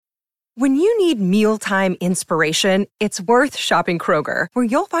When you need mealtime inspiration, it's worth shopping Kroger, where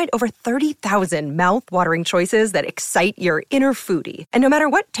you'll find over 30,000 mouth-watering choices that excite your inner foodie. And no matter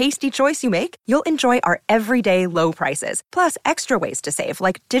what tasty choice you make, you'll enjoy our everyday low prices, plus extra ways to save,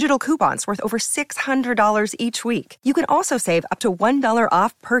 like digital coupons worth over $600 each week. You can also save up to $1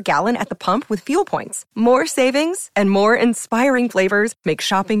 off per gallon at the pump with fuel points. More savings and more inspiring flavors make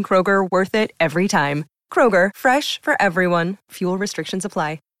shopping Kroger worth it every time. Kroger, fresh for everyone. Fuel restrictions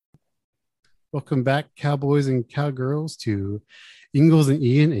apply. Welcome back, Cowboys and Cowgirls, to Ingalls and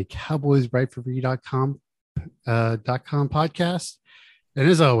Ian, a CowboysWriteForFree.com podcast. And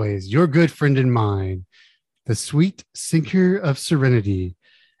as always, your good friend and mine, the sweet sinker of serenity,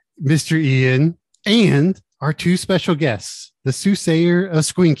 Mr. Ian, and our two special guests, the soothsayer of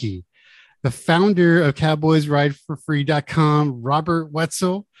Squinky, the founder of CowboysWriteForFree.com, Robert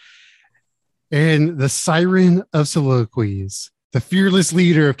Wetzel, and the siren of soliloquies, the fearless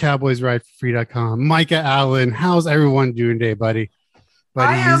leader of CowboysWriteForFree.com, Micah Allen. How's everyone doing today, buddy?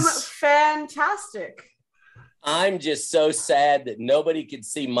 I am fantastic. I'm just so sad that nobody could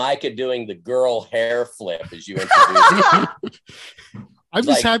see Micah doing the girl hair flip as you introduced him. I'm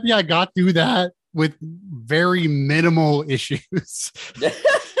just happy I got through that with very minimal issues.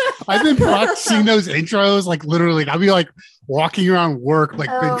 I've been practicing those intros, like literally, I'll be like walking around work, like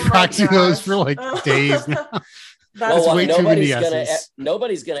been practicing those for like days now. Nobody's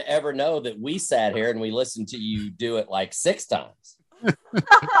gonna ever know that we sat here and we listened to you do it like 6 times.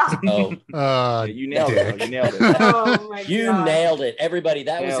 You nailed it. Oh my You God. nailed it, everybody.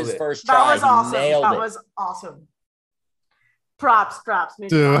 That was his first try. That was awesome. Nailed That it. was awesome. Props.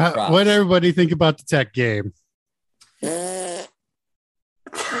 So, what did everybody think about the Tech game?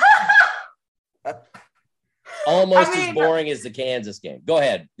 Almost as boring as the Kansas game. Go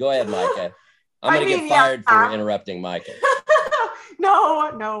ahead, Micah. I'm going to get fired for interrupting Micah.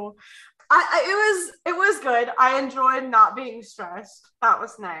 No. It was good. I enjoyed not being stressed. That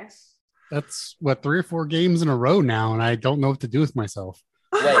was nice. That's 3 or 4 games in a row now, and I don't know what to do with myself.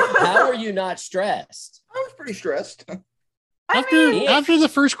 Wait, how are you not stressed? I was pretty stressed. After the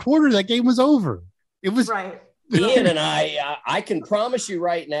first quarter, that game was over. It was right. Ian and I can promise you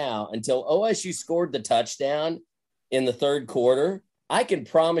right now, until OSU scored the touchdown in the third quarter, I can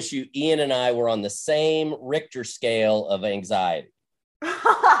promise you Ian and I were on the same Richter scale of anxiety.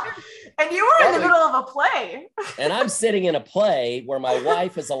 And you were in the middle of a play. And I'm sitting in a play where my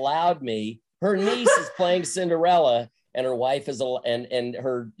wife has allowed me, her niece is playing Cinderella, and her wife is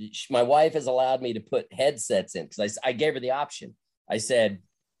my wife has allowed me to put headsets in, because I gave her the option. I said,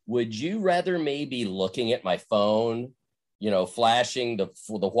 would you rather me be looking at my phone, flashing the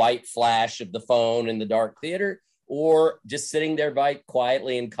white flash of the phone in the dark theater, or just sitting there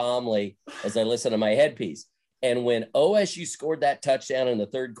quietly and calmly as I listen to my headpiece? And when OSU scored that touchdown in the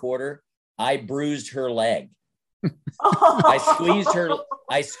third quarter, I bruised her leg. I squeezed her leg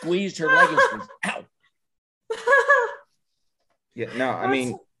and she was, ow. Yeah, no, I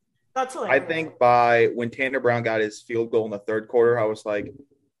mean, that's hilarious. I think when Tanner Brown got his field goal in the third quarter, I was like,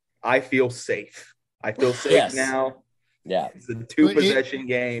 I feel safe. I feel safe now. Yeah. It's a 2-possession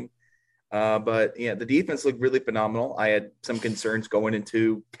game. But yeah, the defense looked really phenomenal. I had some concerns going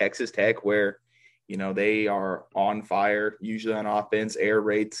into Texas Tech where, they are on fire, usually on offense, air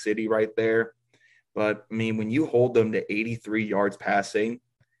raid city right there. But I mean, when you hold them to 83 yards passing,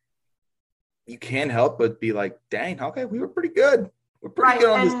 you can't help but be like, dang, okay, we were pretty good. We're pretty good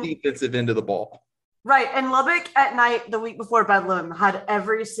on this defensive end of the ball. Right. And Lubbock at night, the week before Bedlam, had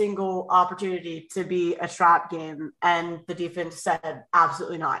every single opportunity to be a trap game. And the defense said,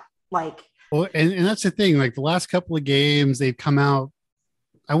 absolutely not. Well, and that's the thing. Like the last couple of games, they've come out,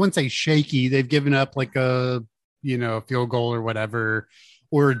 I wouldn't say shaky. They've given up like a field goal or whatever,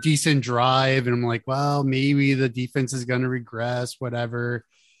 or a decent drive. And I'm like, well, maybe the defense is going to regress, whatever.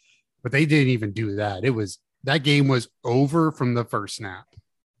 But they didn't even do that. That game was over from the first snap.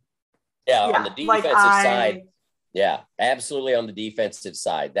 Yeah, on the defensive side. Yeah, absolutely on the defensive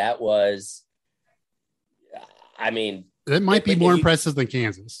side. That was, that might be more impressive than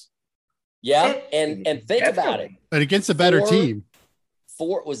Kansas. Yeah, and think about it. But against a better team.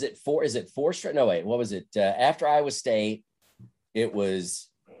 Is it four straight? No, wait, what was it? After Iowa State, it was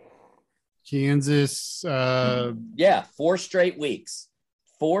Kansas. 4 straight weeks.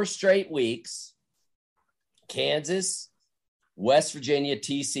 4 straight weeks. Kansas, West Virginia,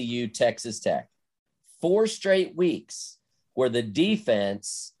 TCU, Texas Tech. 4 straight weeks where the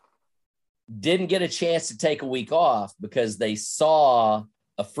defense didn't get a chance to take a week off because they saw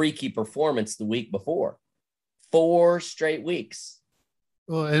a freaky performance the week before. 4 straight weeks.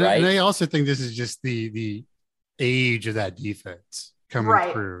 Well, and I also think this is just the age of that defense. coming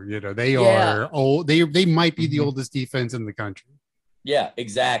Right. through. You know, they Yeah. are old. They might be the Mhm. oldest defense in the country. Yeah,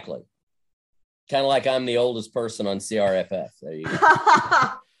 exactly. Kind of like I'm the oldest person on CRFF. There you go.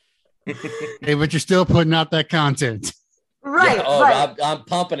 Hey, but you're still putting out that content. Right. Yeah, oh, right. I'm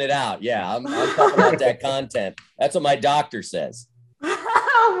pumping it out. Yeah, I'm pumping out that content. That's what my doctor says.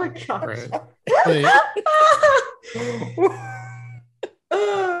 Oh my gosh. Right.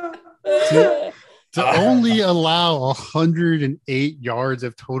 To only allow 108 yards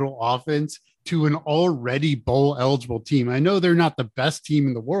of total offense to an already bowl eligible team. I know they're not the best team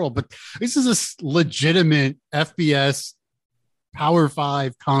in the world, but this is a legitimate FBS Power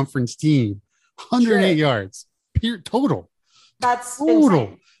 5 conference team. 108 Sure. yards total. That's Total.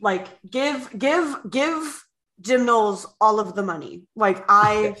 insane. Like give Jim Knowles all of the money. Like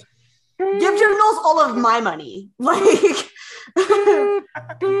I give Jim Knowles all of my money. Like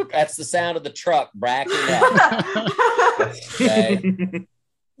That's the sound of the truck bracking up. Okay.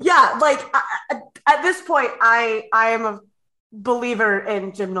 yeah, like at this point, I am a believer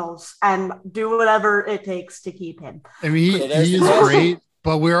in Jim Knowles and do whatever it takes to keep him. I mean, So there's he the is question. great,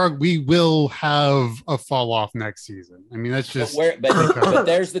 but we will have a fall off next season. I mean, that's just But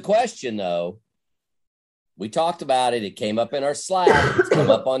there's the question, though. We talked about it. It came up in our Slack. It's come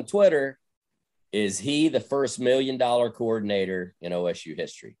up on Twitter. Is he the first $1 million coordinator in OSU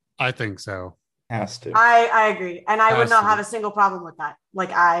history? I think so. Has to. I agree, and I would Has not to have be. a single problem with that. Like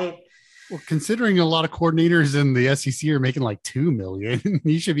Well, considering a lot of coordinators in the SEC are making like $2 million,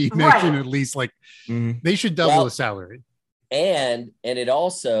 he should be Right. making at least like Mhm. they should double Well- the salary. And it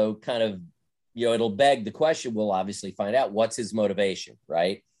also kind of, it'll beg the question. We'll obviously find out what's his motivation,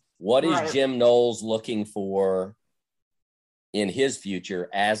 right? What is Right. Jim Knowles looking for in his future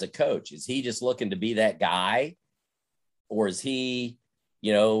as a coach? Is he just looking to be that guy? Or is he,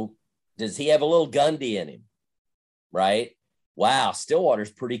 does he have a little Gundy in him? Right? Wow,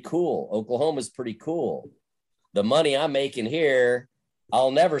 Stillwater's pretty cool. Oklahoma's pretty cool. The money I'm making here,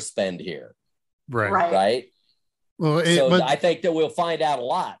 I'll never spend here. Right. Right. Right? Well, So but I think that we'll find out a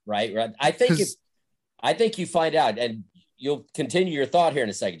lot, right? I think 'Cause- I think you find out, and you'll continue your thought here in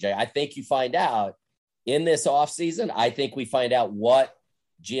a second, Jay. I think you find out in this offseason, I think we find out what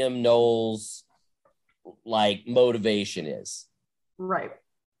Jim Knowles' motivation is. right.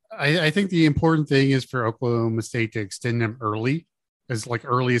 I think the important thing is for Oklahoma State to extend them early as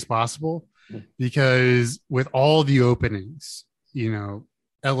possible, because with all the openings,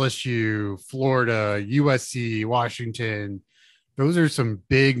 LSU, Florida, USC, Washington, those are some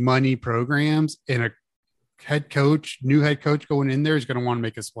big money programs, and a new head coach going in there is going to want to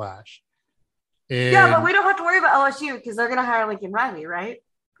make a splash. And Yeah, but we don't have to worry about LSU because they're going to hire Lincoln Riley, right?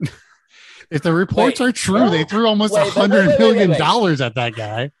 if the reports Wait. are true, they threw almost Wait, but $100 million wait. at that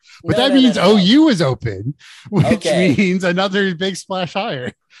guy. But No, that no, means no, no. OU is open, which Okay. means another big splash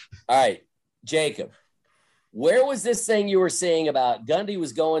hire. All right, Jacob, where was this thing you were saying about Gundy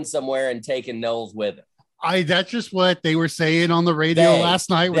was going somewhere and taking Knowles with him? That's just what they were saying on the radio They- last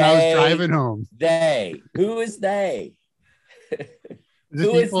night when I was driving home. Who is they? The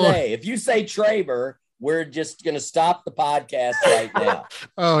Who is people- they? If you say Traber, we're just going to stop the podcast right now.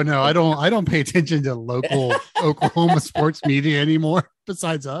 Oh no, I don't pay attention to local Oklahoma sports media anymore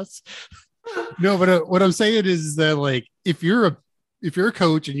besides us. No, but what I'm saying is that if you're a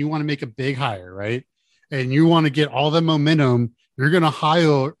coach and you want to make a big hire, right? And you want to get all the momentum, you're going to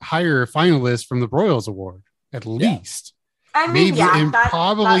hire a finalist from the Broyles Award at least. I mean, Maybe and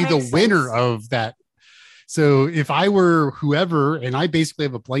probably that the makes winner sense. of that. So if I were whoever and I basically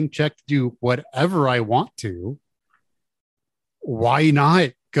have a blank check to do whatever I want to, why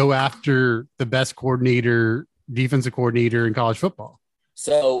not go after the best defensive coordinator in college football?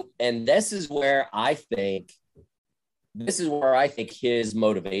 So, and this is where I think his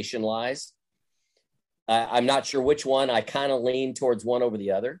motivation lies. I'm not sure which one. I kind of lean towards one over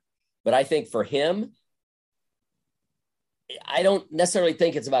the other, but I think for him, I don't necessarily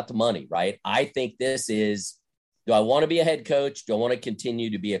think it's about the money, right? I think this is, do I want to be a head coach? Do I want to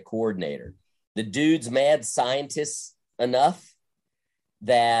continue to be a coordinator? The dude's mad scientist enough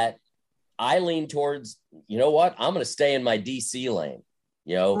that I lean towards, you know what? I'm going to stay in my DC lane.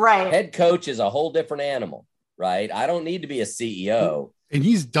 Right. Head coach is a whole different animal, right? I don't need to be a CEO. And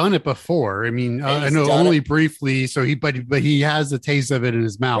he's done it before. I mean, I He's know done only it. briefly. So but he has the taste of it in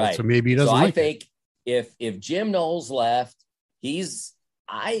his mouth. Right. So maybe he doesn't So I like it. think if Jim Knowles left,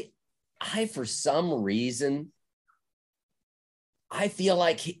 I for some reason, I feel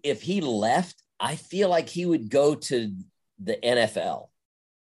like if he left, I feel like he would go to the NFL.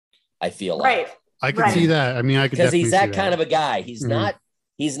 I feel like. Right. I can Right. see that. I mean, I could Because definitely he's see that kind of a guy. He's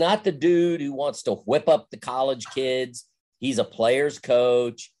Mhm. not the dude who wants to whip up the college kids. He's a player's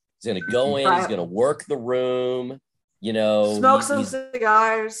coach. He's going to go in. He's going to work the room. You know, smoke some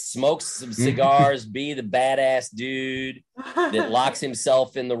cigars, be the badass dude that locks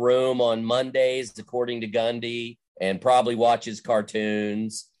himself in the room on Mondays, according to Gundy, and probably watches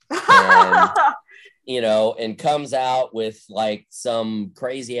cartoons, and, you know, and comes out with like some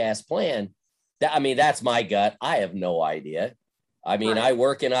crazy ass plan. That's my gut. I have no idea. I mean, I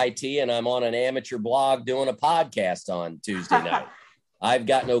work in IT and I'm on an amateur blog doing a podcast on Tuesday night. I've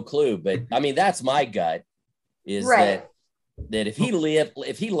got no clue, but I mean, that's my gut. Is that if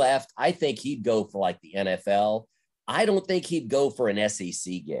he left, I think he'd go for like the NFL. I don't think he'd go for an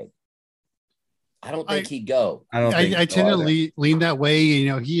SEC gig. I don't think he'd go. I tend to lean that way.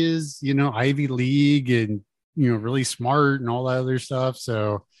 You know, he is, you know, Ivy League and, you know, really smart and all that other stuff.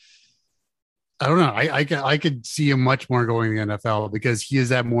 So I don't know. I could see him much more going to the NFL because he is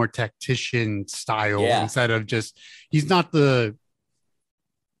that more tactician style instead of just, he's not the,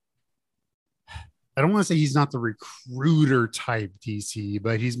 I don't want to say he's not the recruiter type DC,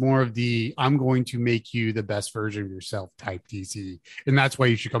 but he's more of the I'm going to make you the best version of yourself type DC. And that's why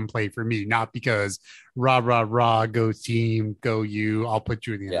you should come play for me, not because rah, rah, rah, go team, go you, I'll put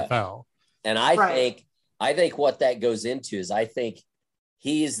you in the NFL. And I think what that goes into is I think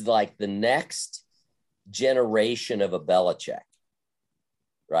he's like the next generation of a Belichick,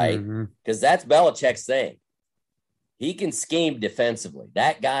 right? Because that's Belichick's thing. He can scheme defensively.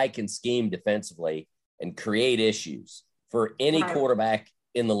 That guy can scheme defensively and create issues for any quarterback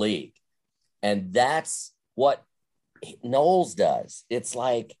in the league. And that's what Knowles does. It's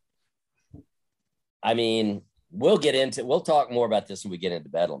like, I mean, we'll talk more about this when we get into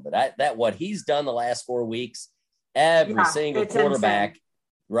Bedlam, but that what he's done the last 4 weeks, every single quarterback,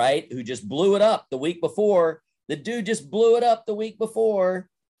 right, who just blew it up the week before, the dude just blew it up the week before,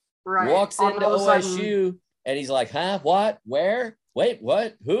 walks into OSU, and he's like, huh, what, where, wait,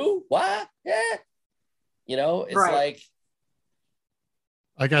 what, who, what, yeah. You know, it's like.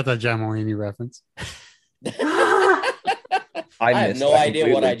 I got that Jamalini reference. I have no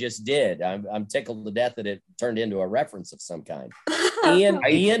idea what I just did. I'm tickled to death that it turned into a reference of some kind.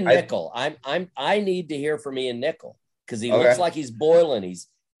 Ian Nickel. I need to hear from Ian Nickel because he looks like he's boiling.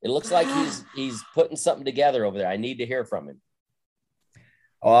 It looks like he's putting something together over there. I need to hear from him.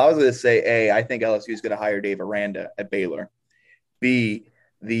 Oh, I was going to say, A, I think LSU is going to hire Dave Aranda at Baylor. B,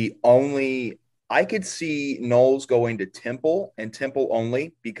 I could see Knowles going to Temple and Temple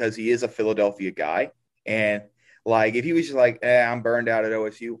only because he is a Philadelphia guy. And like, if he was just like, I'm burned out at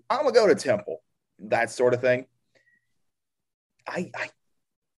OSU, I'm going to go to Temple, that sort of thing.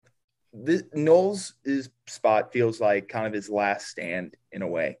 Knowles' spot feels like kind of his last stand in a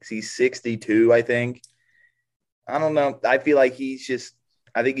way. 'Cause he's 62, I think. I don't know. I feel like he's just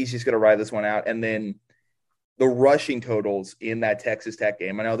going to ride this one out. And then the rushing totals in that Texas Tech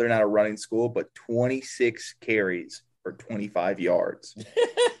game, I know they're not a running school, but 26 carries for 25 yards.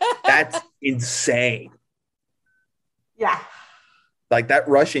 That's insane. Yeah. Like that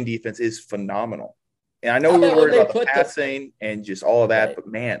rushing defense is phenomenal. And I know we were worried about the passing and just all of that, but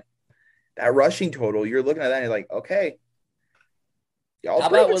man, that rushing total, you're looking at that and you're like, okay. How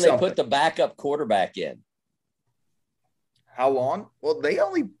about when they put the backup quarterback in? How long? Well, they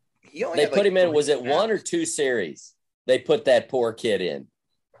put him in. Was it 1 or 2 series? They put that poor kid in.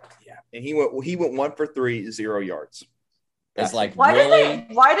 Yeah, and he went 1 for 3, 0 yards. It's like, why really?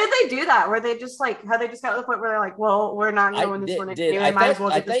 Why did they do that? Were they just like, how they just got to the point where they're like, well, we're not going to win this one anyway. We might as well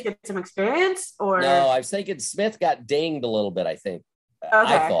just get some experience? Or no, I was thinking Smith got dinged a little bit. I think. Okay,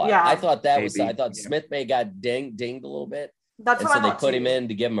 I thought that was. I thought yeah. Smith may got dinged a little bit. That's what I thought. They put him in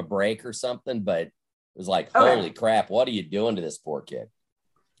to give him a break or something, but it was like, holy crap! What are you doing to this poor kid?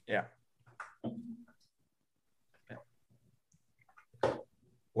 Yeah.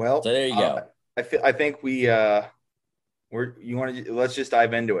 Well, so there you go. I think let's just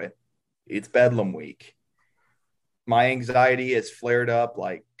dive into it. It's Bedlam week. My anxiety has flared up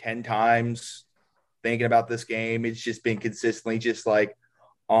like 10 times thinking about this game. It's just been consistently just like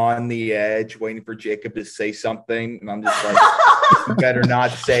on the edge, waiting for Jacob to say something. And I'm just like, you better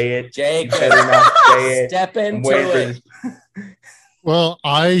not say it. Jacob, better not say it. Step into it. Well,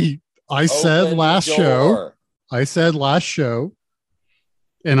 I said last show,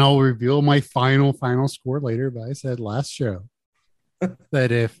 and I'll reveal my final score later, but I said last show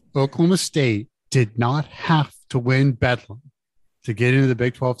that if Oklahoma State did not have to win Bedlam to get into the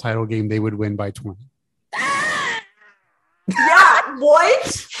Big 12 title game, they would win by 20. Yeah,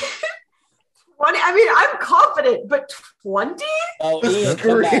 what? 20. I mean, I'm confident, but 20? Oh, Ian,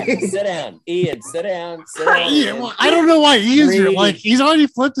 come back. Sit down. Ian, sit down. Sit down. Ian, well, I don't know why Ian's Breathe. like he's already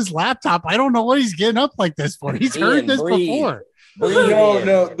flipped his laptop. I don't know what he's getting up like this for. He's heard Ian, this breathe. before. Breathe in.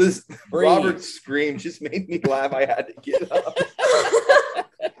 No, this Breathe. Robert's scream just made me laugh. I had to get up.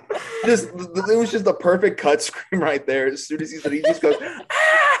 It was just a perfect cut scream right there. As soon as he said, he just goes,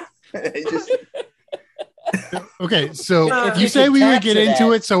 ah! He just, Okay, so If you you say could we would tap get to into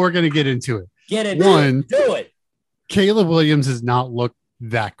that. it, so we're going to get into it. Get it. One. Do it. Caleb Williams has not looked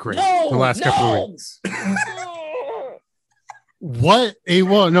that great the last couple of weeks.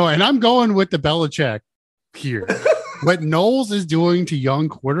 And I'm going with the Belichick here. What Knowles is doing to young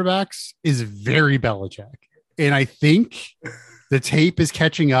quarterbacks is very Belichick. And I think the tape is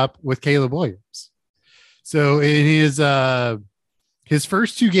catching up with Caleb Williams. So in his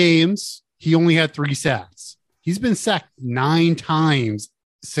first 2 games, he only had 3 sacks. He's been sacked 9 times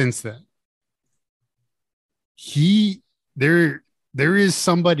since then. There is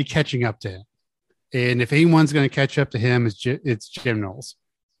somebody catching up to him. And if anyone's going to catch up to him, it's Jim Knowles.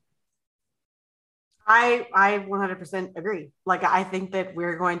 I 100% agree. Like, I think that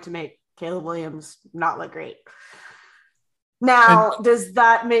we're going to make Caleb Williams not look great. Now, does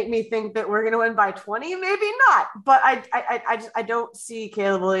that make me think that we're going to win by 20? Maybe not. But I don't see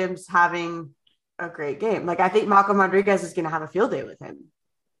Caleb Williams having a great game. Like, I think Malcolm Rodriguez is going to have a field day with him.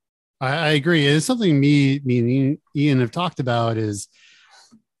 I agree. It's something me and Ian have talked about is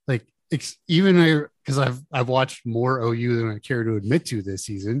like, even because I've watched more OU than I care to admit to this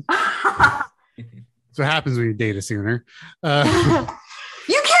season. So it happens when you date a Sooner. You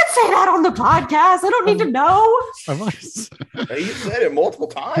can't say that on the podcast. I don't need to know. you said it multiple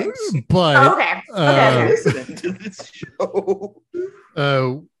times. But Oh, okay. Okay. Listening to this show.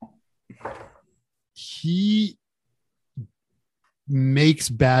 He makes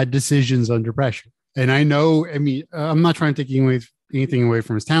bad decisions under pressure. And I know, I mean, I'm not trying to take anything away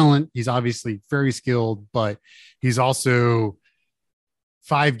from his talent. He's obviously very skilled, but he's also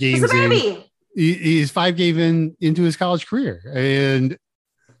 5 games He's a baby. in. He's 5 games into his college career. And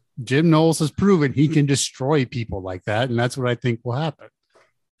Jim Knowles has proven he can destroy people like that. And that's what I think will happen.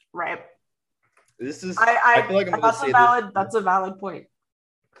 Right. This is, I feel like I'm going to that's say a valid. this. That's a valid point.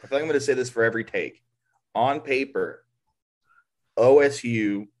 I feel like I'm going to say this for every take. On paper,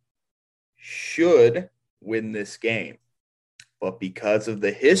 OSU should win this game, but because of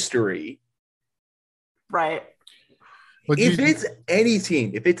the history, Right. if it's any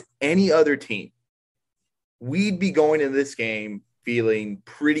team, if it's any other team, we'd be going into this game feeling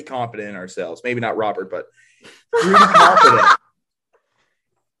pretty confident in ourselves. Maybe not Robert, but pretty confident.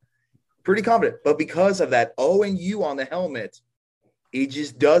 Pretty confident. But because of that O and U on the helmet, it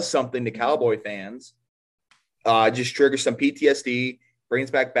just does something to Cowboy fans. Just triggers some PTSD,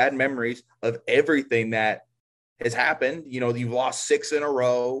 brings back bad memories of everything that has happened. You know, you've lost 6 in a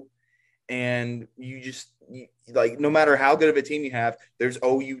row, and like, no matter how good of a team you have, there's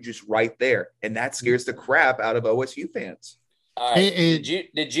OU just right there. And that scares the crap out of OSU fans. All right.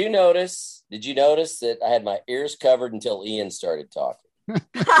 Did you notice that I had my ears covered until Ian started talking?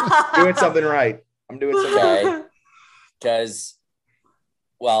 Doing something right. I'm doing something right. Okay. Because,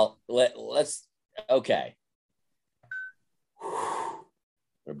 well, let's okay. I'm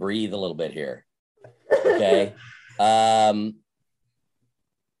gonna breathe a little bit here. Okay.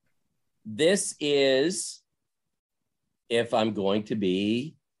 This is, if I'm going to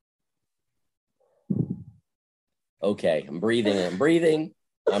be okay, I'm breathing.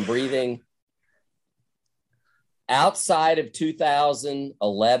 Outside of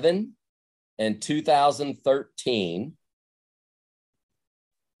 2011 and 2013,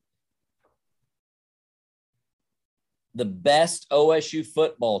 the best OSU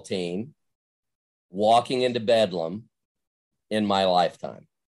football team walking into Bedlam in my lifetime.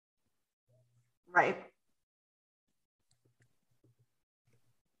 Right.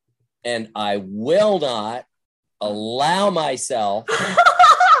 And I will not allow myself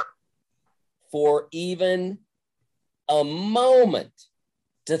for even a moment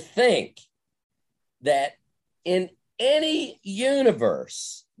to think that in any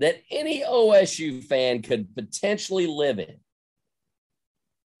universe that any OSU fan could potentially live in,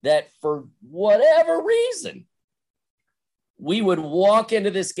 that for whatever reason, we would walk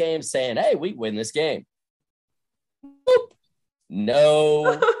into this game saying, hey, we win this game. Boop.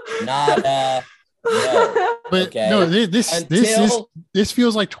 No, nada, no. But okay. no, this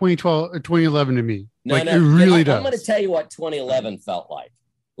feels like 2012 or 2011 to me. No, it really does. I'm going to tell you what 2011 felt like.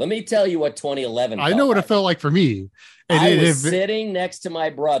 Let me tell you what 2011 I know what it felt like for me. I was sitting next to my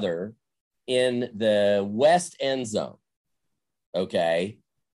brother in the west end zone. Okay.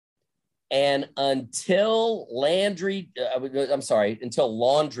 And until Laundry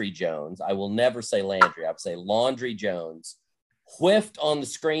Jones, I will never say Landry, I would say Laundry Jones, whiffed on the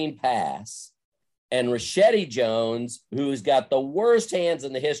screen pass, and Rashedi Jones, who's got the worst hands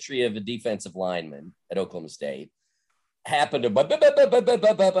in the history of a defensive lineman at Oklahoma State, happened to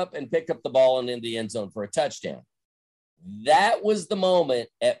and picked up the ball and in the end zone for a touchdown. That was the moment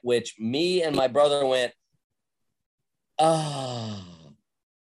at which me and my brother went,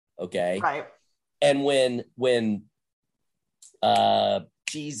 okay. Right. And when Jamie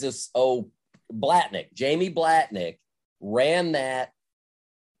Blatnick ran that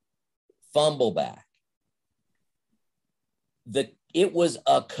fumble back, it was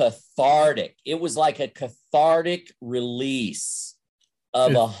like a cathartic release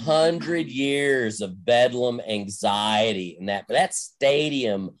of 100 years of Bedlam anxiety and that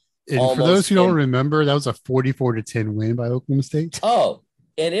stadium. And for those who don't remember, that was a 44-10 win by Oklahoma State. Oh,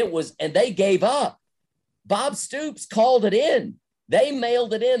 and they gave up. Bob Stoops called it in. They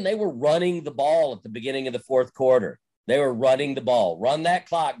mailed it in. They were running the ball at the beginning of the fourth quarter. They were running the ball. Run that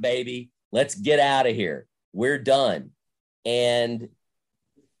clock, baby. Let's get out of here. We're done. And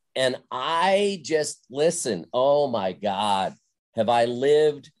I just listen. Oh my God. Have I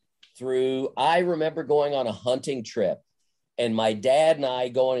lived through? I remember going on a hunting trip, and my dad and I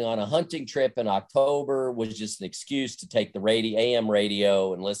going on a hunting trip in October was just an excuse to take the AM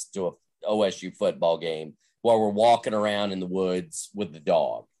radio and listen to a OSU football game while we're walking around in the woods with the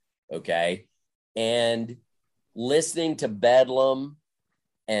dog. Okay. And listening to Bedlam,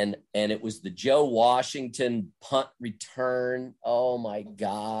 and it was the Joe Washington punt return. Oh my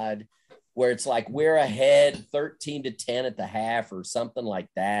God. Where it's like we're ahead 13-10 at the half or something like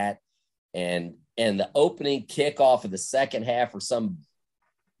that. And the opening kickoff of the second half or some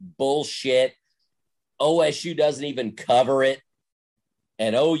bullshit. OSU doesn't even cover it.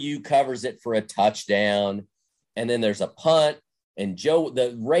 And OU covers it for a touchdown. And then there's a punt. And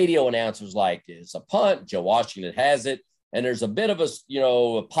the radio announcer's like, it's a punt. Joe Washington has it. And there's a bit of a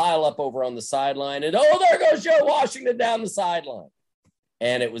pile up over on the sideline. And, there goes Joe Washington down the sideline.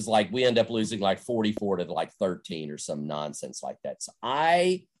 And it was like, we end up losing like 44-13 or some nonsense like that. So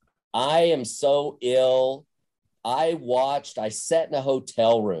I am so ill. I sat in a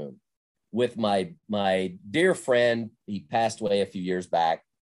hotel room with my dear friend. He passed away a few years back.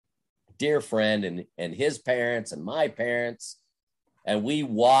 Dear friend and his parents and my parents. And we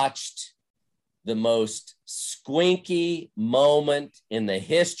watched the most squinky moment in the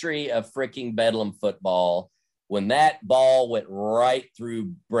history of freaking Bedlam football when that ball went right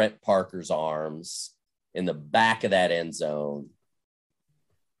through Brent Parker's arms in the back of that end zone.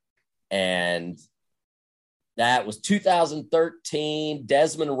 And that was 2013,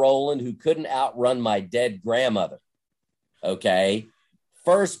 Desmond Rowland, who couldn't outrun my dead grandmother. Okay.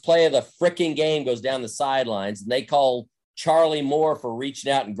 First play of the freaking game goes down the sidelines, and they call Charlie Moore for reaching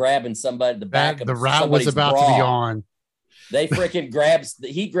out and grabbing somebody the back of the route was about to be on. They freaking grabs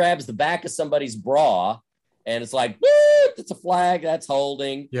the back of somebody's bra, and it's like, it's a flag, that's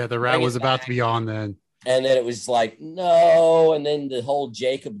holding. Yeah, the route was about to be on then. And then it was like, no, and then the whole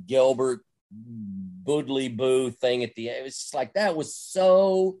Jacob Gilbert boodly boo thing at the end. It was just like, that's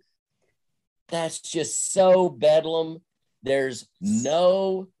just so Bedlam. There's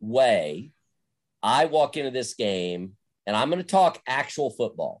no way I walk into this game, and I'm going to talk actual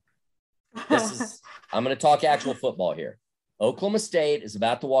football. I'm going to talk actual football here. Oklahoma State is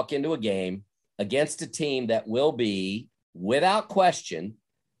about to walk into a game against a team that will be, without question,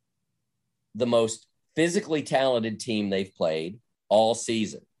 the most physically talented team they've played all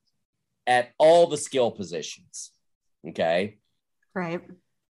season at all the skill positions. Okay. Right.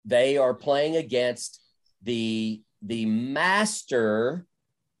 They are playing against the master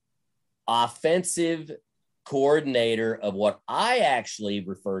offensive coordinator of what I actually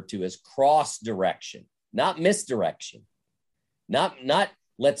refer to as cross direction, not misdirection, not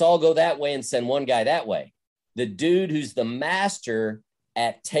let's all go that way and send one guy that way. The dude who's the master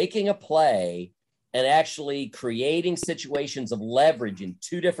at taking a play and actually creating situations of leverage in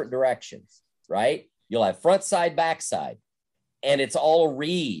two different directions, right? You'll have front side, back side, and it's all a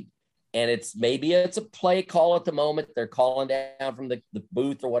read. And it's a play call at the moment. They're calling down from the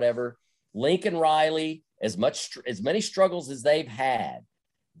booth or whatever. Lincoln Riley, as many struggles as they've had,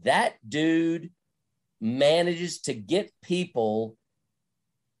 that dude manages to get people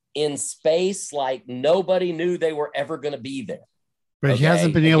in space like nobody knew they were ever going to be there. But he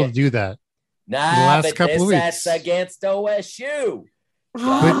hasn't been able to do that. Nah, but that's against OSU.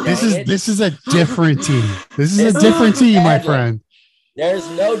 But this is a different team. This is a different team, my friend. There's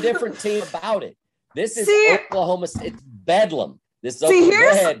no different team about it. This is Oklahoma. It's Bedlam. Go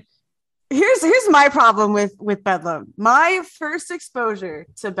ahead. here's my problem with Bedlam. My first exposure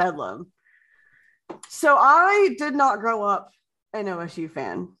to Bedlam. So I did not grow up an OSU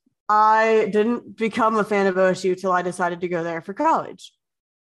fan. I didn't become a fan of OSU till I decided to go there for college.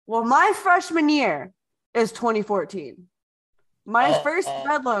 Well, my freshman year is 2014. My first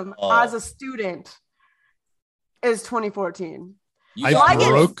Bedlam as a student is 2014.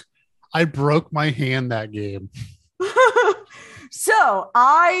 I broke my hand that game. So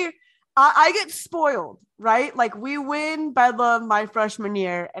I get spoiled, right? Like we win Bedlam my freshman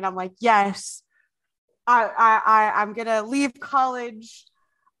year, and I'm like, yes, I'm gonna leave college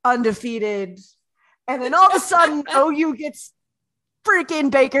undefeated, and then all of a sudden OU gets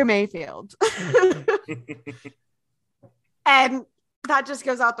freaking Baker Mayfield. And that just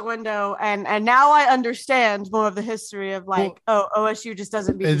goes out the window. And now I understand more of the history of like, OSU just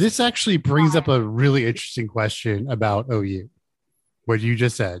doesn't beat. This actually brings up a really interesting question about OU. What you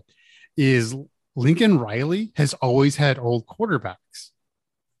just said is Lincoln Riley has always had old quarterbacks.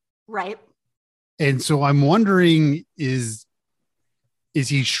 Right. And so I'm wondering, is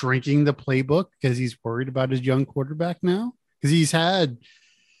he shrinking the playbook because he's worried about his young quarterback now? Because he's had,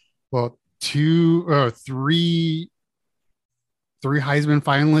 three Heisman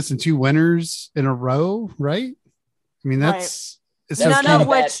finalists and 2 winners in a row, right? I mean, that's none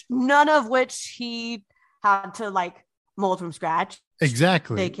of which he had to like mold from scratch.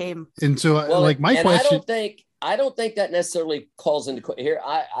 Exactly. They came. And so my question, I don't think that necessarily calls into here.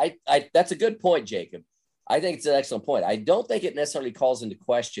 I that's a good point, Jacob. I think it's an excellent point. I don't think it necessarily calls into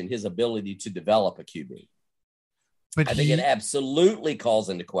question his ability to develop a QB. But I think it absolutely calls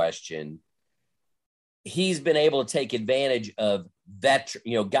into question. He's been able to take advantage of that,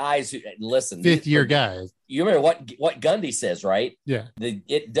 guys who listen. 5th-year guys. You remember what Gundy says, right? Yeah.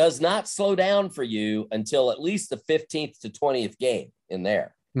 It does not slow down for you until at least the 15th to 20th game in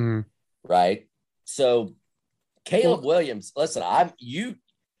there. Mm-hmm. Right. So Caleb Williams, listen,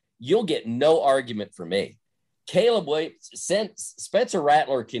 you'll get no argument from me. Caleb Williams, since Spencer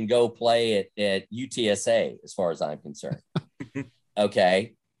Rattler can go play at UTSA, as far as I'm concerned.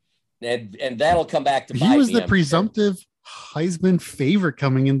 Okay. And that'll come back to bite me. He was the presumptive Heisman favorite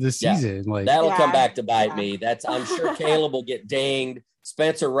coming into the season. That'll come back to bite me. I'm sure Caleb will get dinged.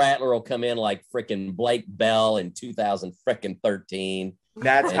 Spencer Rattler will come in like freaking Blake Bell in 2013.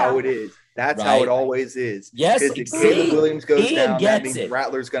 That's how it is. That's how it always is. Yes, if Caleb Williams goes down, that means it.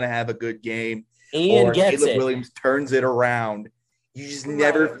 Rattler's going to have a good game. Ian gets Caleb Williams turns it around. You just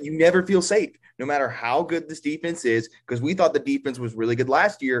never feel safe, no matter how good this defense is, because we thought the defense was really good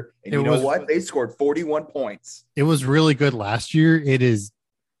last year. And you know what? They scored 41 points. It was really good last year. It is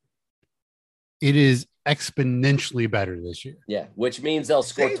exponentially better this year. Yeah, which means they'll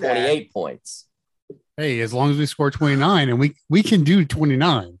score 28 points. Hey, as long as we score 29, and we can do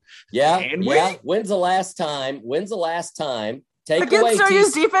 29. Yeah. When's the last time? Take against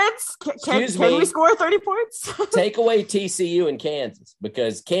OU's defense, can we score 30 points? Take away TCU and Kansas,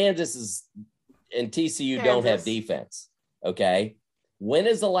 because Kansas and TCU don't have defense. Okay. When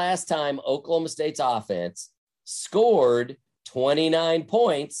is the last time Oklahoma State's offense scored 29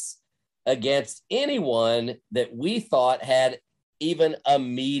 points against anyone that we thought had even a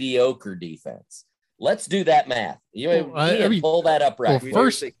mediocre defense? Let's do that math. Pull that up right.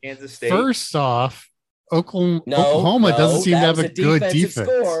 Well, first off, Oklahoma doesn't seem to have a good defense.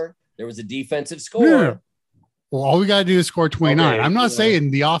 There was a defensive score. Yeah. Well, all we got to do is score 29. Okay. I'm not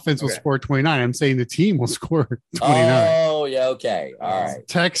saying the offense will score 29. I'm saying the team will score 29. Oh, yeah. Okay. All right.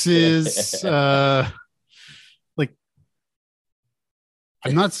 Texas, I'm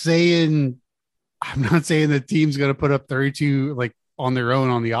not saying the team's going to put up 32 on their own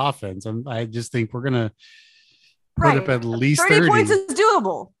on the offense. I just think we're going to put up at least 30 points is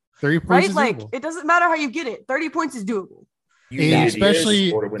doable. 30 points is right? doable. It doesn't matter how you get it. 30 points is doable. And especially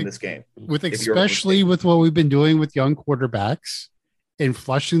to win this game. With what we've been doing with young quarterbacks and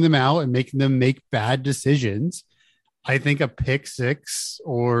flushing them out and making them make bad decisions, I think a pick six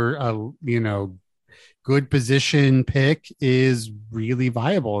or a good position pick is really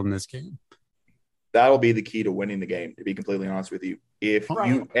viable in this game. That'll be the key to winning the game, to be completely honest with you. If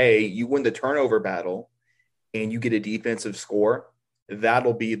you win the turnover battle and you get a defensive score,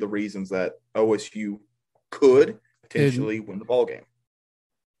 that'll be the reasons that OSU could potentially win the ball game.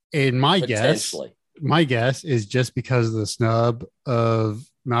 And my guess is just because of the snub of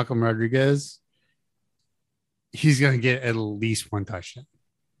Malcolm Rodriguez, he's going to get at least one touchdown.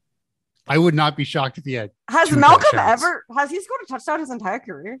 I would not be shocked if he had. Has he scored a touchdown his entire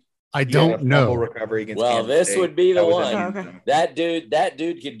career? I don't know. Recovery against Kansas this State. Would be the one. Okay. That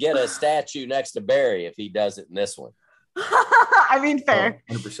dude could get a statue next to Barry if he does it in this one. I mean, fair.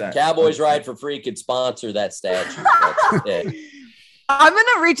 100%. Cowboys Ride for Free could sponsor that statue. That's it. I'm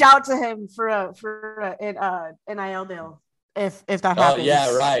gonna reach out to him for a NIL deal if that happens. Oh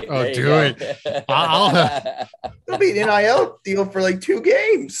yeah, right. Oh, There you do go. it. I'll- It'll be an NIL deal for like 2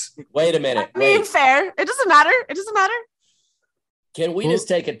 games. Wait a minute. I mean, Wait. fair. It doesn't matter. It doesn't matter. Can we just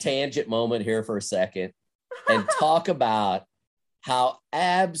take a tangent moment here for a second and talk about how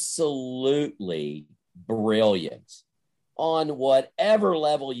absolutely brilliant on whatever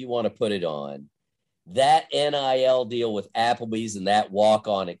level you want to put it on, that NIL deal with Applebee's and that walk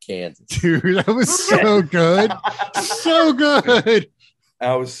on at Kansas. Dude, that was so good. So good.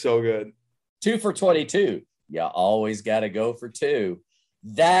 That was so good. 2 for 22. You always got to go for 2.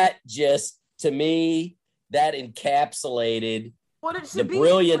 That just, to me, that encapsulated What it the should be.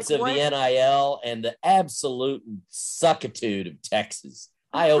 brilliance Like, of the NIL and the absolute suckitude of Texas.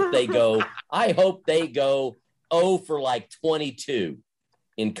 I hope they go 0 for like 22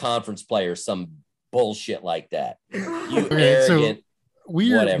 in conference play or some bullshit like that. You Okay, so arrogant.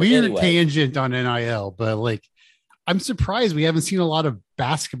 weird Anyway. tangent on NIL, but like I'm surprised we haven't seen a lot of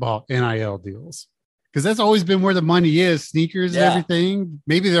basketball NIL deals because that's always been where the money is, sneakers Yeah. and everything.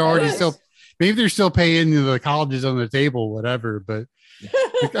 Maybe they're already It is. still maybe they're still paying the colleges on the table, whatever. But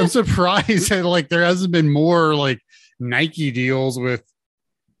like, I'm surprised that like there hasn't been more like Nike deals with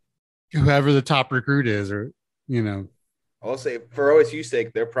whoever the top recruit is, or you know. I'll say for OSU's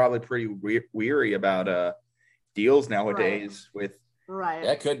sake, they're probably pretty weary about deals nowadays with Right.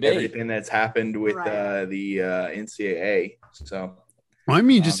 That could be. everything that's happened with Right. the NCAA. So Well, I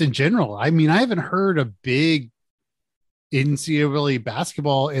mean, just in general. I mean, I haven't heard a big NCAA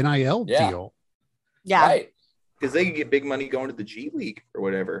basketball NIL Yeah. deal. Yeah. Right. because they can get big money going to the G League or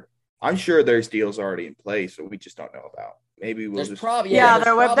whatever. I'm sure there's deals already in place, so we just don't know about. Maybe we'll There's just probably Yeah, there's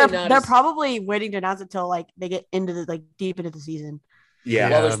they're probably not they're as- probably waiting to announce it till like they get into the deep into the season. yeah.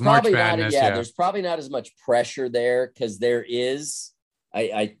 Well, there's March probably Madness, not. yeah. There's probably not as much pressure there because there is.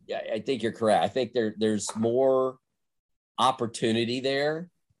 I think you're correct. I think there's more opportunity there.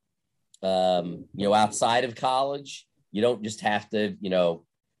 Outside of college, you don't just have to.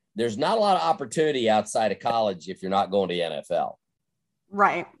 There's not a lot of opportunity outside of college if you're not going to the NFL,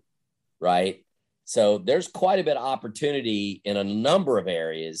 Right. right? So there's quite a bit of opportunity in a number of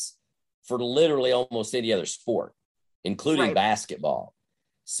areas for literally almost any other sport, including Right. basketball.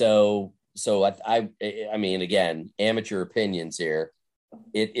 So I mean, again, amateur opinions here.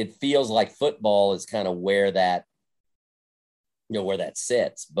 It feels like football is kind of where that, where that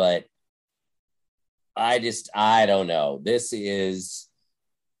sits. But I don't know. This just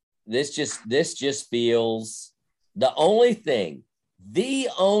feels the only thing.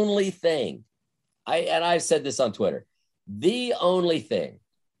 I've said this on Twitter. The only thing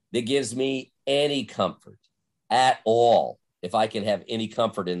that gives me any comfort at all, if I can have any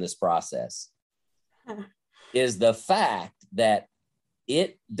comfort in this process, is the fact that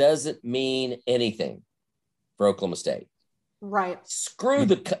it doesn't mean anything for Oklahoma State. Right. Screw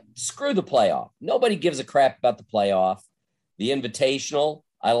the playoff. Nobody gives a crap about the playoff. The Invitational,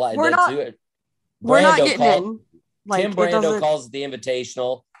 I like We're that not- too. We're not Brando getting called- in. Like Tim it Brando doesn't. calls it the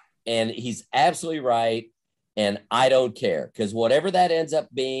Invitational, and he's absolutely right. And I don't care because whatever that ends up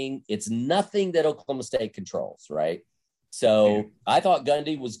being, it's nothing that Oklahoma State controls, right? So I thought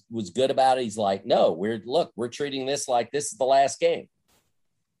Gundy was good about it. He's like, no, we're treating this like this is the last game,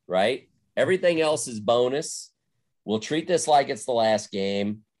 right? Everything else is bonus. We'll treat this like it's the last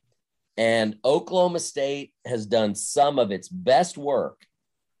game. And Oklahoma State has done some of its best work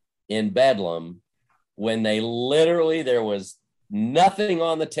in Bedlam when there was nothing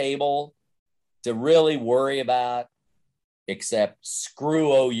on the table to really worry about except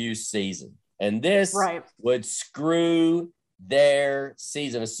screw OU's season. And this Right. would screw their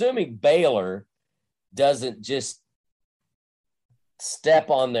season, assuming Baylor doesn't just step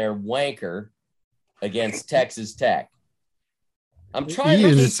on their wanker against Texas Tech. I'm trying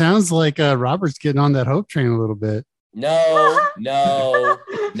Ian, to it sounds like Robert's getting on that hope train a little bit. No. No,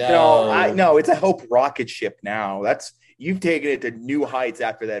 it's a Hope rocket ship now. You've taken it to new heights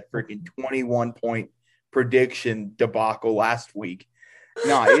after that freaking 21-point prediction debacle last week.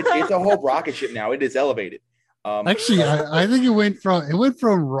 No, it's a Hope rocket ship now. It is elevated. Actually, I think it went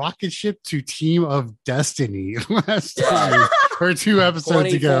from rocket ship to team of destiny last time or 2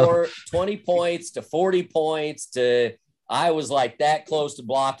 episodes ago. 20 points to 40 points to I was like that close to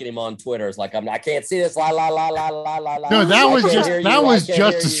blocking him on Twitter. It's like I can't see this. La la la la la la la. No, that was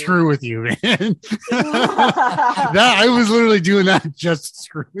just to screw with you, man. I was literally doing that just to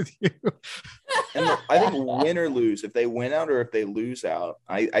screw with you. And look, I think win or lose, if they win out or if they lose out,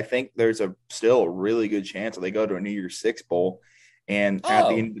 I think there's still a really good chance that they go to a New Year's Six bowl. And at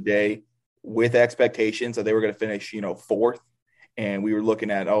the end of the day, with expectations that they were going to finish, fourth, and we were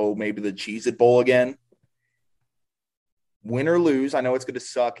looking at, maybe the Cheez-It Bowl again. Win or lose, I know it's going to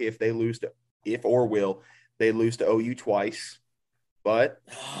suck if they lose to OU twice, but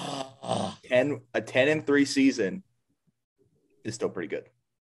a 10-3 season is still pretty good.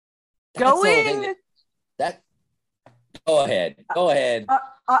 Go ahead.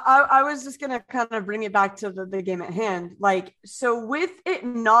 I was just going to kind of bring it back to the game at hand. Like, so with it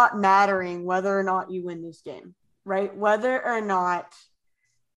not mattering whether or not you win this game, right? Whether or not,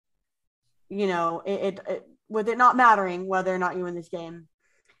 with it not mattering whether or not you win this game,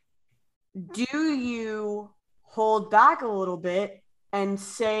 do you hold back a little bit and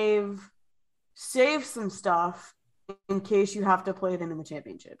save some stuff in case you have to play them in the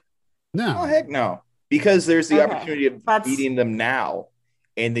championship? No. Oh, heck no. Because there's the opportunity of beating them now,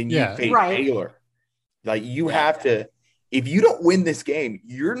 and then you face Baylor. Like, you have to – if you don't win this game,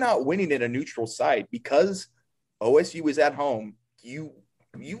 you're not winning at a neutral site because OSU is at home. You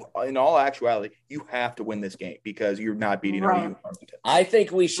in all actuality, you have to win this game because you're not beating OU. I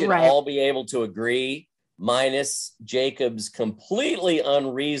think we should all be able to agree, minus Jacob's completely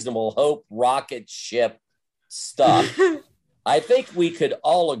unreasonable hope rocket ship stuff. I think we could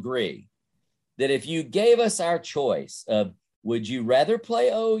all agree that if you gave us our choice of would you rather play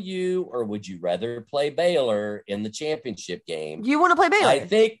OU or would you rather play Baylor in the championship game? You want to play Baylor.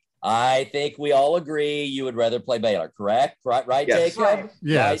 I think we all agree you would rather play Baylor, correct? Right, yes. Jacob? Right.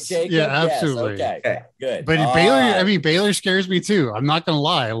 Yes. Right, Jacob? Yeah, absolutely. Yes. Okay, good. But Baylor scares me too. I'm not going to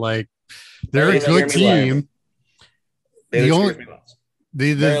lie. Like, they're a good team. Baylor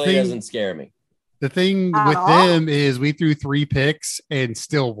doesn't scare me. The thing with them is we threw 3 picks and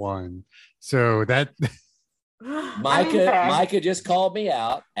still won. So that Micah just called me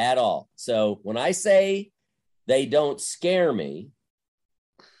out at all. So when I say they don't scare me,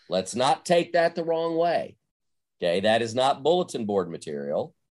 let's not take that the wrong way. Okay, that is not bulletin board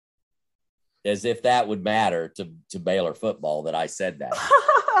material. As if that would matter to Baylor football that I said that.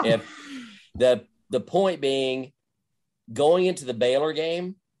 If the point being, going into the Baylor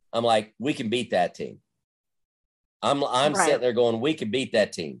game, I'm like, we can beat that team. I'm sitting there going, we can beat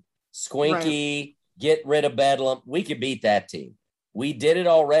that team. Squinky, get rid of Bedlam. We can beat that team. We did it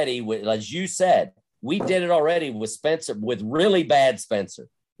already with, as you said, we did it already with Spencer, with really bad Spencer.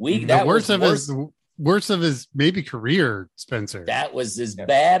 Worst of his maybe career, Spencer. That was as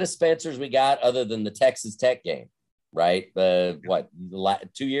bad a Spencer as we got, other than the Texas Tech game, right? 2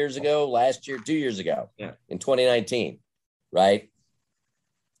 years ago, 2 years ago, in 2019, right?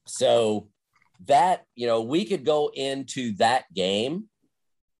 So that, we could go into that game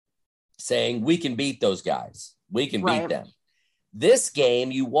saying we can beat those guys. We can beat them. This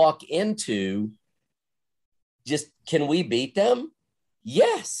game you walk into just, can we beat them?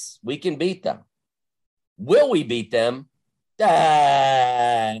 Yes, we can beat them. Will we beat them? Right.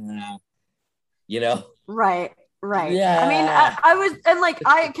 Yeah. I mean, I was, and like,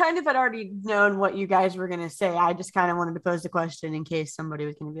 I kind of had already known what you guys were going to say. I just kind of wanted to pose the question in case somebody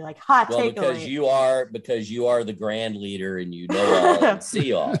was going to be like, take because you are the grand leader and you know all and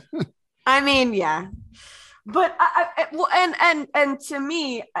see all. I mean, yeah, but and to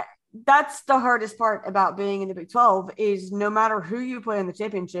me, that's the hardest part about being in the Big 12 is no matter who you play in the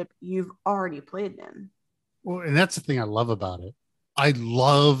championship, you've already played them. Well, and that's the thing I love about it. I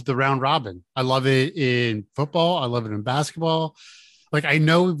love the round robin. I love it in football. I love it in basketball. Like, I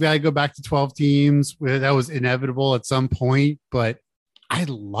know we've got to go back to 12 teams. That was inevitable at some point, but I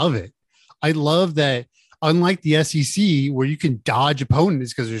love it. I love that, unlike the SEC, where you can dodge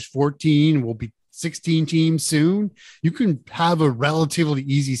opponents because there's 14, will be 16 teams soon. You can have a relatively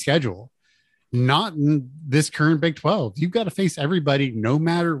easy schedule. Not in this current Big 12. You've got to face everybody no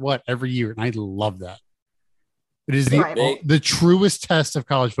matter what every year. And I love that. It is the truest test of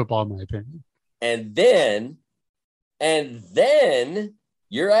college football, in my opinion. And then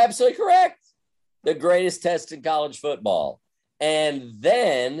you're absolutely correct. The greatest test in college football. And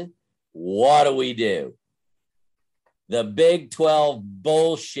then what do? The Big 12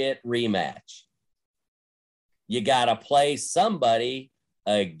 bullshit rematch. You got to play somebody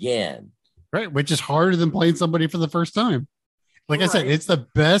again. Right, which is harder than playing somebody for the first time. Like I said, it's the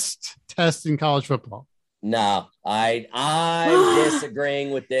best test in college football. No, I'm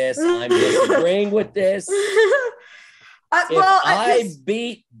disagreeing with this. I'm disagreeing with this. If I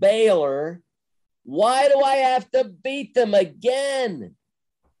beat Baylor, why do I have to beat them again?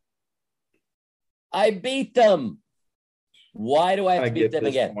 I beat them. Why do I have to beat them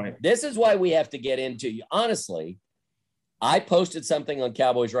again? Point. This is why we have to get into, honestly, I posted something on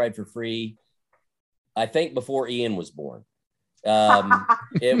Cowboys Ride for Free, I think before Ian was born.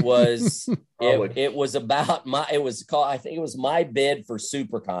 It was about I think it was my bid for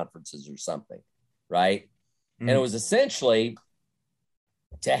super conferences or something, right? And it was essentially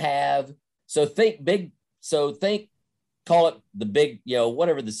to have, call it the big,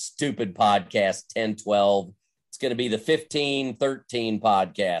 whatever the stupid podcast, 10, 12, it's going to be the 15, 13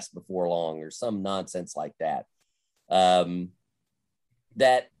 podcast before long or some nonsense like that.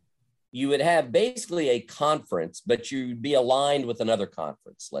 That you would have basically a conference, but you'd be aligned with another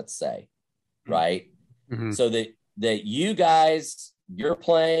conference, let's say, right? Mm-hmm. So that you guys, you're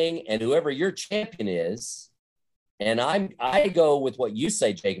playing and whoever your champion is, and I go with what you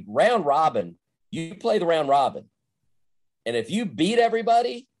say, Jacob, round robin, you play the round robin. And if you beat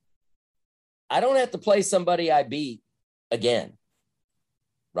everybody, I don't have to play somebody I beat again,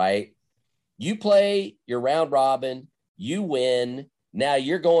 right? You play your round robin, you win. Now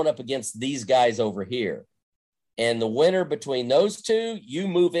you're going up against these guys over here. And the winner between those two, you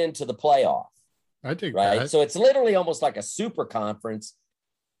move into the playoff. I think right. That. So it's literally almost like a super conference,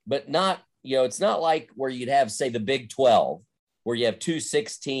 but not, it's not like where you'd have, say, the Big 12, where you have 2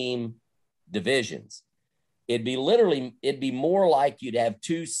 6-team divisions. It'd be more like you'd have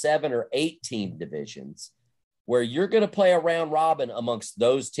 2 7 or 8-team divisions where you're going to play a round robin amongst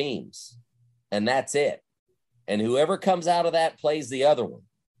those teams. And that's it. And whoever comes out of that plays the other one.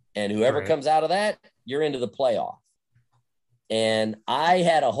 And whoever comes out of that, you're into the playoff. And I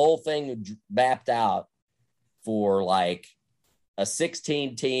had a whole thing mapped out for like a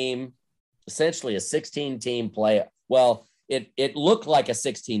 16-team, essentially a 16-team play. Well, it looked like a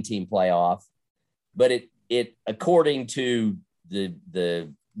 16-team playoff, but it according to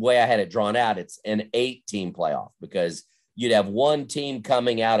the way I had it drawn out, it's an 8-team playoff because you'd have one team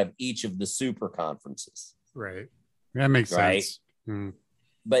coming out of each of the super conferences. Right. That makes sense.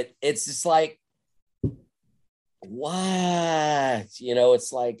 But it's just like, what?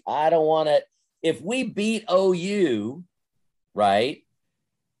 It's like, I don't want to. If we beat OU, right,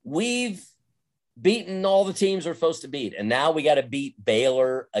 we've beaten all the teams we're supposed to beat. And now we got to beat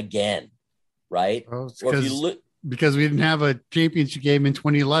Baylor again, right? Well, because we didn't have a championship game in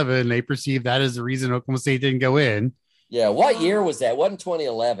 2011. They perceived that as the reason Oklahoma State didn't go in. Yeah, what year was that? It wasn't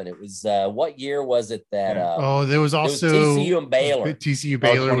 2011. It was what year was it that? There was also TCU and Baylor. TCU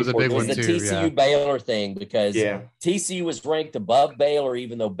Baylor was a big one too. It was the TCU Baylor thing because TCU was ranked above Baylor,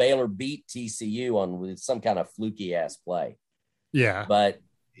 even though Baylor beat TCU with some kind of fluky ass play. Yeah, but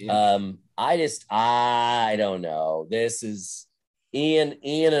I don't know. This is Ian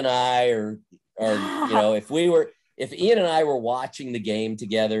and I are if Ian and I were watching the game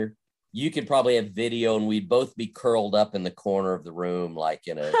together, you could probably have video and we'd both be curled up in the corner of the room, like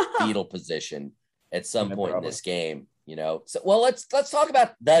in a fetal position at some point in this game, So, well, let's talk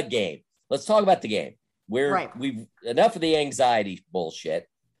about the game. Let's talk about the game. We've enough of the anxiety bullshit.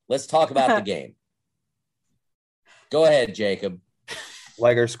 Let's talk about the game. Go ahead, Jacob.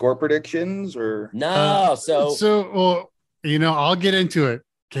 Like our score predictions or no? I'll get into it.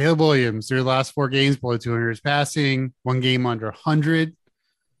 Caleb Williams, their last 4 games below 200 yards passing, 1 game under 100.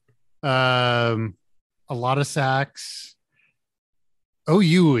 A lot of sacks.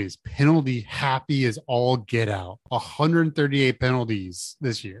 OU is penalty happy as all get out. 138 penalties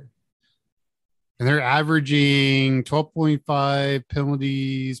this year. And they're averaging 12.5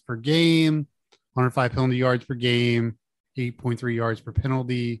 penalties per game, 105 penalty yards per game, 8.3 yards per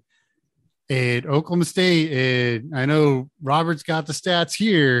penalty. At Oklahoma State, and I know Robert's got the stats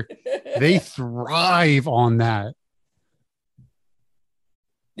here, they thrive on that.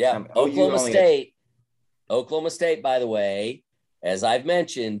 Yeah, Oklahoma State, by the way, as I've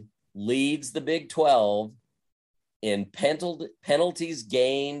mentioned, leads the Big 12 in penalties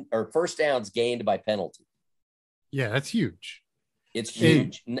gained or first downs gained by penalty. Yeah, that's huge. It's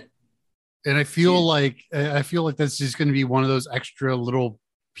huge. And I feel like that's just going to be one of those extra little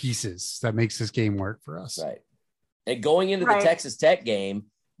pieces that makes this game work for us. Right. And going into the Texas Tech game,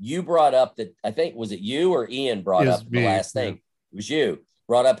 you brought up that, I think, was it you or Ian brought up the last thing? It was you.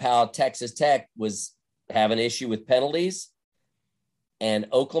 Brought up how Texas Tech was having an issue with penalties. And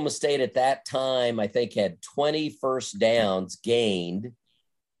Oklahoma State at that time, I think, had 20 first downs gained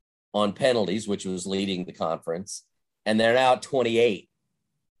on penalties, which was leading the conference. And they're now at 28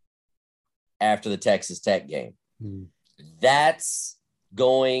 after the Texas Tech game. That's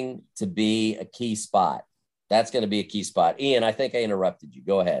going to be a key spot. That's going to be a key spot. Ian, I think I interrupted you.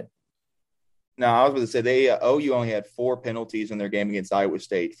 Go ahead. No, I was going to say OU only had 4 penalties in their game against Iowa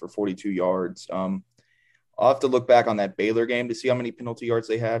State for 42 yards. I'll have to look back on that Baylor game to see how many penalty yards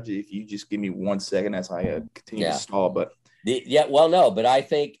they have. If you just give me 1 second as I continue to stall, but but I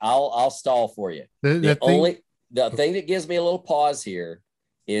think I'll stall for you. The thing that gives me a little pause here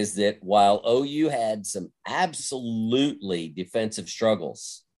is that while OU had some absolutely defensive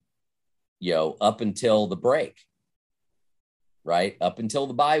struggles, up until the break, right? Up until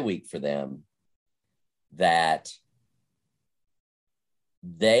the bye week for them, that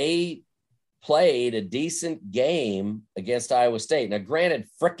they played a decent game against Iowa State. Now, granted,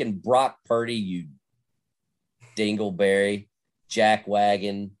 frickin' Brock Purdy, you dingleberry,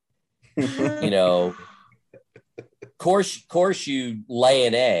 jackwagon, course you lay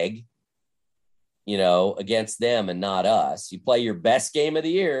an egg, against them and not us. You play your best game of the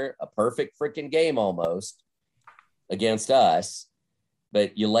year, a perfect freaking game almost, against us,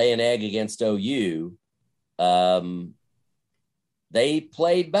 but you lay an egg against OU. They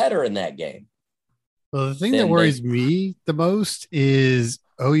played better in that game. Well, the thing that worries me the most is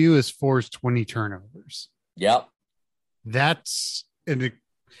OU has forced 20 turnovers. Yep. That's and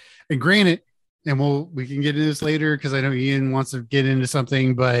granted, and we can get into this later because I know Ian wants to get into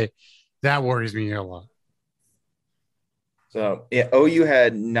something, but that worries me a lot. So OU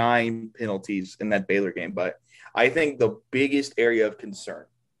had 9 penalties in that Baylor game, but I think the biggest area of concern,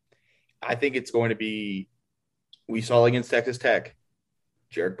 I think it's going to be, we saw against Texas Tech,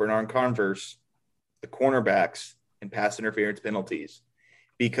 Jared Bernard-Converse, the cornerbacks, and pass interference penalties,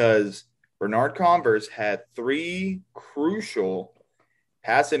 because Bernard-Converse had 3 crucial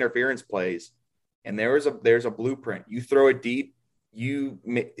pass interference plays, and there's a blueprint. You throw it deep,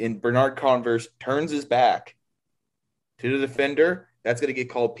 and Bernard-Converse turns his back to the defender, that's going to get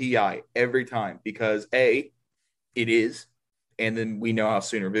called PI every time, because it is, and then we know how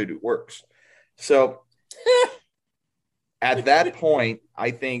Sooner Voodoo works. So at that point,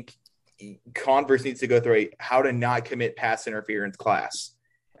 I think Converse needs to go through how to not commit pass interference class.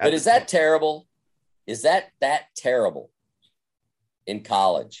 But is that terrible? Is that terrible in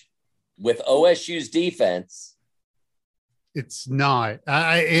college with OSU's defense? It's not.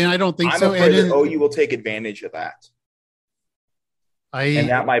 I don't think I'm so. afraid that OU will take advantage of that. And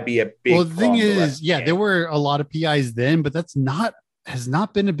that might be a big. Well, the thing is, there were a lot of PIs then, but has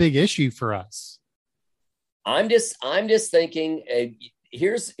not been a big issue for us. I'm just thinking.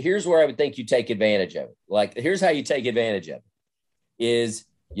 Here's where I would think you take advantage of it. Like, here's how you take advantage of it: is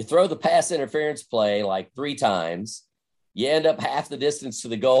you throw the pass interference play like 3 times, you end up half the distance to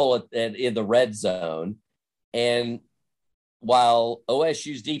the goal in the red zone, and while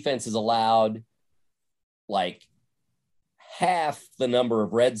OSU's defense is allowed like half the number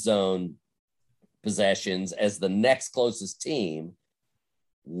of red zone possessions as the next closest team,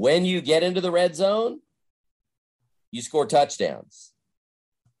 when you get into the red zone, you score touchdowns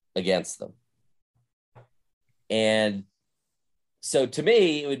against them. And so to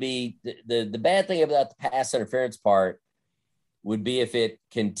me, it would be the bad thing about the pass interference part would be if it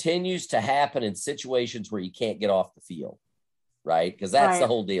continues to happen in situations where you can't get off the field, right? Because that's the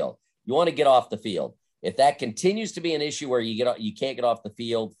whole deal. You want to get off the field. If that continues to be an issue where you can't get off the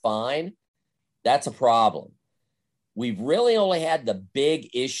field, fine. That's a problem. We've really only had the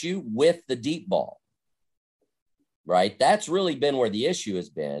big issue with the deep ball, right? That's really been where the issue has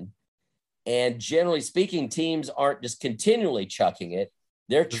been. And generally speaking, teams aren't just continually chucking it.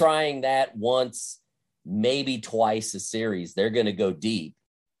 They're trying that once, maybe twice a series. They're going to go deep.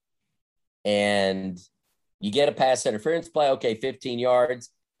 And you get a pass interference play, okay, 15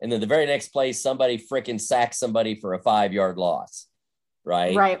 yards. And then the very next play, somebody freaking sacks somebody for a 5-yard loss.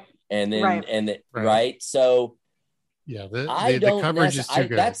 Right. Right. And then, right. So the coverage is too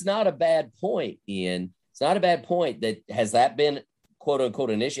good. That's not a bad point, Ian. It's not a bad point. Has that been quote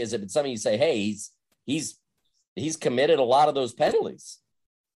unquote an issue? Has it been something you say, hey, he's committed a lot of those penalties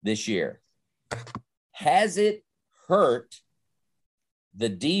this year? Has it hurt the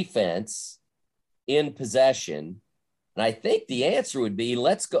defense in possession? And I think the answer would be,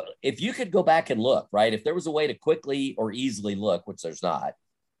 let's go. If you could go back and look, right? If there was a way to quickly or easily look, which there's not,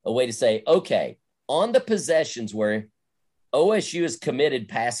 a way to say, okay, on the possessions where OSU has committed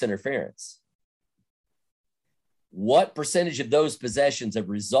pass interference, what percentage of those possessions have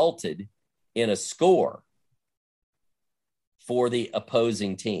resulted in a score for the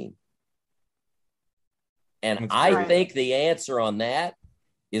opposing team? And I think the answer on that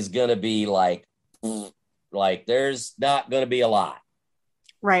is going to be like there's not going to be a lot.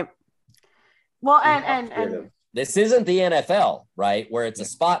 Right. Well, and this isn't the NFL, right? Where it's a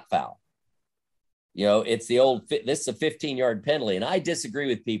spot foul. It's the old, this is a 15-yard penalty. And I disagree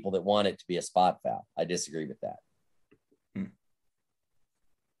with people that want it to be a spot foul. I disagree with that.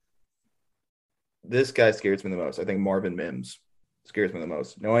 This guy scares me the most. I think Marvin Mims scares me the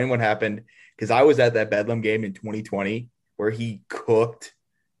most. Knowing what happened, because I was at that Bedlam game in 2020 where he cooked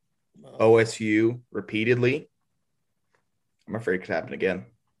OSU repeatedly. I'm afraid it could happen again.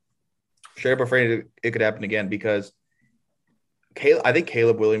 Straight up afraid it could happen again because I think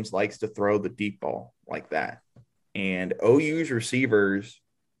Caleb Williams likes to throw the deep ball like that. And OU's receivers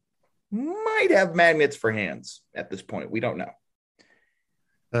might have magnets for hands at this point. We don't know.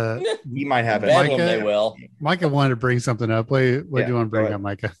 He might have it. Micah, they will. Micah wanted to bring something up. What do you want to bring up,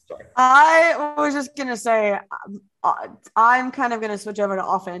 Micah? Sorry. I was just going to say, I'm kind of going to switch over to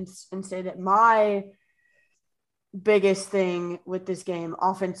offense and say that my biggest thing with this game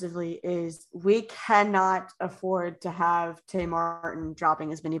offensively is we cannot afford to have Tay Martin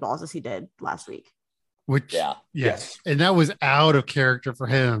dropping as many balls as he did last week. Which, yes. And that was out of character for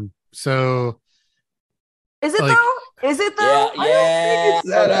him. So, is it though? Is it though? Yeah, I don't think it's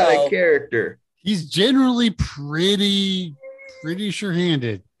that out of character. He's generally pretty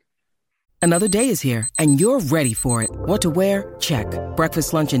sure-handed. Another day is here, and you're ready for it. What to wear? Check.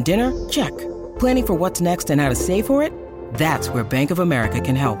 Breakfast, lunch, and dinner? Check. Planning for what's next and how to save for it? That's where Bank of America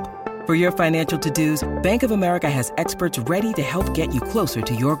can help. For your financial to-dos, Bank of America has experts ready to help get you closer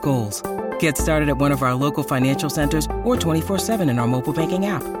to your goals. Get started at one of our local financial centers or 24/7 in our mobile banking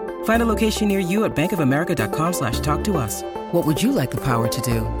app. Find a location near you at bankofamerica.com/talktous. What would you like the power to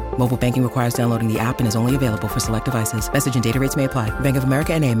do? Mobile banking requires downloading the app and is only available for select devices. Message and data rates may apply. Bank of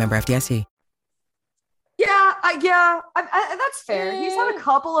America NA, member FDIC. That's fair. He's had a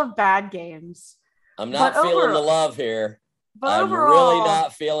couple of bad games. I'm not feeling the love here. But I'm really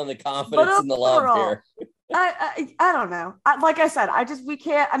not feeling the confidence in the love here. I don't know. Like I said, we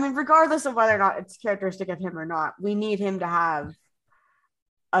can't. I mean, regardless of whether or not it's characteristic of him or not, we need him to have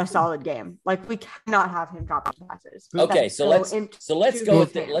a solid game. Like we cannot have him drop passes. Okay, so let's go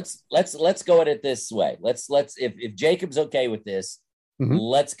with it. Let's go at it this way. Let's if Jacob's okay with this,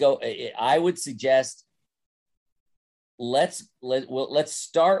 let's go. I would suggest let's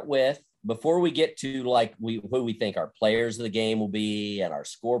start with, before we get to who we think our players of the game will be and our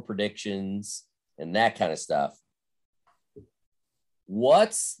score predictions and that kind of stuff.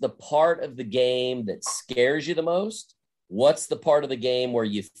 What's the part of the game that scares you the most? What's the part of the game where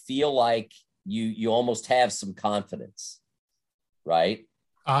you feel like you almost have some confidence, right?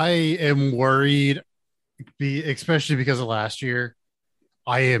 I am worried, especially because of last year.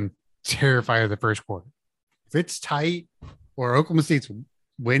 I am terrified of the first quarter. If it's tight or Oklahoma State's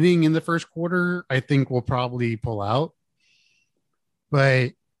winning in the first quarter, I think we'll probably pull out.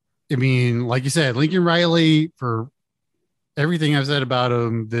 But I mean, like you said, Lincoln Riley, for everything I've said about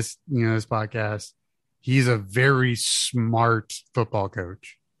him this podcast, he's a very smart football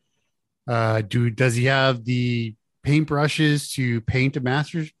coach. Does he have the paintbrushes to paint a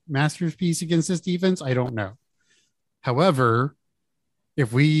masterpiece against this defense? I don't know. However, and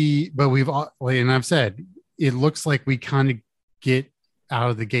I've said, it looks like we kind of get out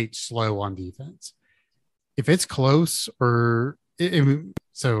of the gate slow on defense. If it's close I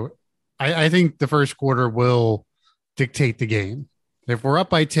think the first quarter will dictate the game. If we're up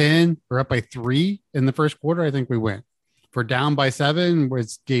by 10 or up by 3 in the first quarter, I think we win. If we're down by 7,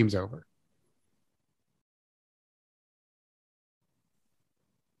 it's game's over.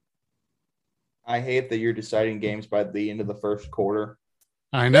 I hate that you're deciding games by the end of the first quarter.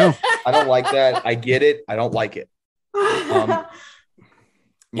 I know. I don't like that. I get it. I don't like it.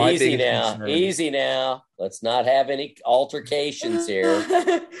 Easy now. Let's not have any altercations here.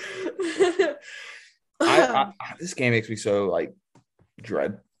 This game makes me so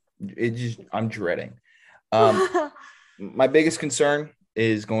I'm dreading. My biggest concern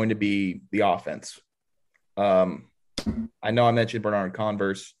is going to be the offense. I know I mentioned Bernard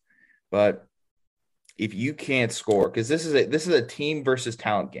Converse, but if you can't score, because this is a team versus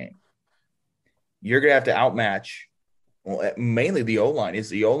talent game, you're gonna have to outmatch. Well, mainly the O-line. Is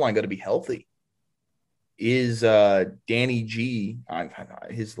the O-line going to be healthy? Is Danny G?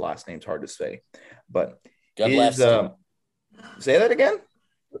 His last name's hard to say, but Godlewski. Say that again.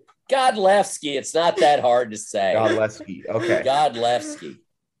 Godlewski. It's not that hard to say. Godlewski. Okay. Godlewski.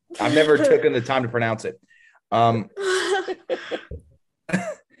 I've never taken the time to pronounce it.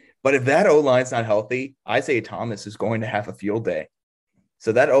 But if that O-line's not healthy, Isaiah Thomas is going to have a field day.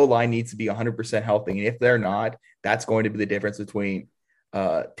 So that O-line needs to be 100% healthy. And if they're not, that's going to be the difference between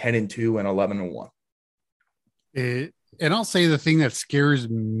 10-2 and 11-1. And I'll say the thing that scares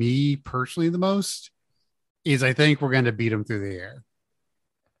me personally the most is I think we're going to beat them through the air.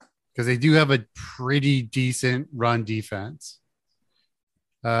 because they do have a pretty decent run defense.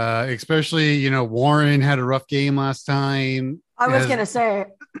 Especially, Warren had a rough game last time. I was going to say,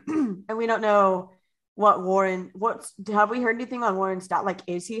 and we don't know have we heard anything on Warren's stat? Like,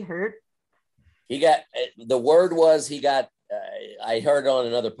 is he hurt? The word was he got, I heard on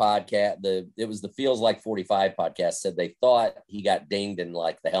another podcast, it was the Feels Like 45 podcast, said they thought he got dinged in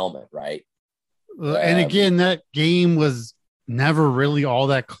like the helmet, right? And again, that game was never really all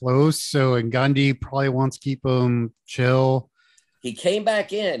that close. So, and Gundy probably wants to keep him chill. He came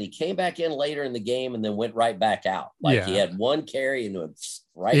back in. He came back in later in the game and then went right back out. Like he had one carry and went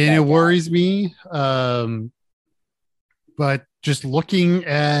right. And it worries me. But just looking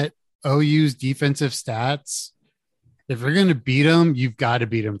at OU's defensive stats, if you're going to beat them, you've got to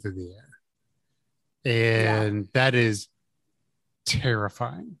beat them through the air. And that is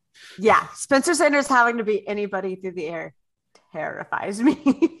terrifying. Yeah. Spencer Sanders having to beat anybody through the air terrifies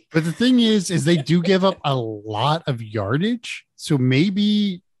me. But the thing is they do give up a lot of yardage. So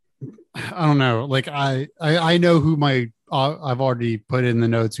maybe, I don't know. Like I know who I've already put in the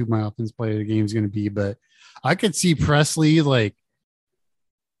notes who my offense player of the game is going to be, but I could see Presley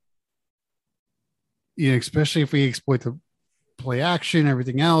especially if we exploit the play action,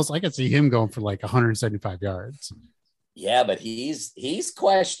 everything else, I could see him going for like 175 yards. Yeah, but he's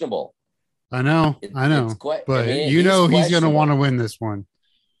questionable. I know. But he's going to want to win this one.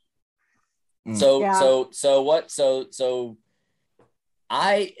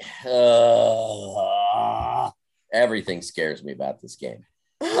 Everything scares me about this game.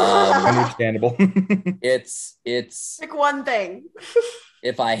 Understandable. It's pick one thing.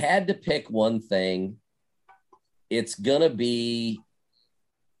 If I had to pick one thing, it's gonna be,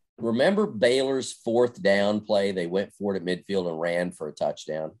 remember Baylor's 4th down play? They went for it at midfield and ran for a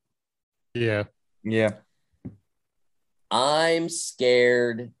touchdown. Yeah. I'm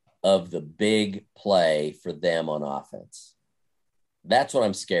scared of the big play for them on offense. That's what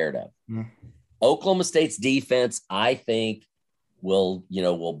I'm scared of. Oklahoma State's defense, I think, will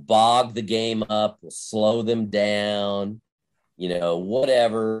bog the game up, will slow them down,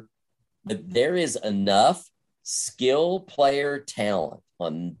 whatever. But there is enough skill player talent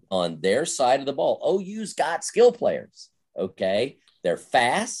on their side of the ball. OU's got skill players, okay? They're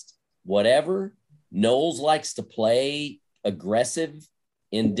fast, whatever. Knowles likes to play aggressive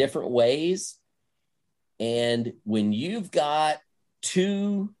in different ways. And when you've got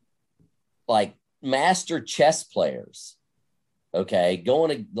two like master chess players, okay,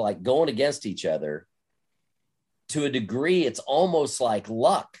 going against each other, to a degree, it's almost like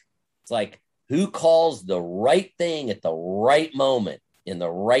luck. It's like who calls the right thing at the right moment in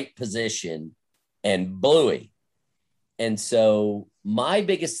the right position, and Bluey. And so my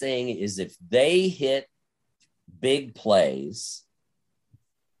biggest thing is if they hit big plays,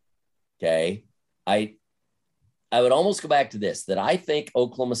 okay, I would almost go back to this, that I think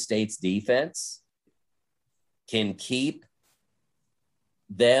Oklahoma State's defense can keep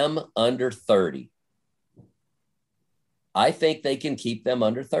them under 30. I think they can keep them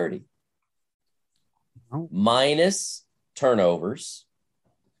under 30. Minus turnovers,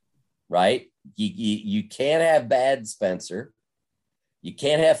 right? You can't have bad Spencer. You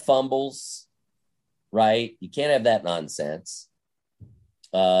can't have fumbles, right? You can't have that nonsense.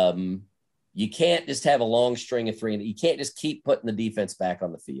 You can't just have a long string of 3. You can't just keep putting the defense back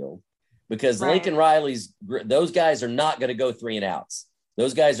on the field, because Lincoln Riley's, those guys are not going to go 3 and outs.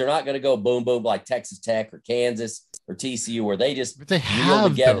 Those guys are not going to go boom, boom, like Texas Tech or Kansas or TCU, where they just, but they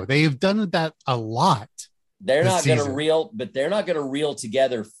have, though. They've done that a lot. They're not going to reel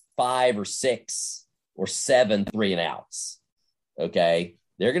together 5 or 6 or 7 3 and outs. Okay.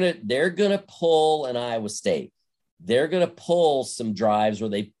 They're going to pull an Iowa State. They're going to pull some drives where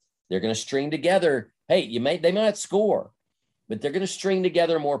they're going to string together. Hey, they might score, but they're going to string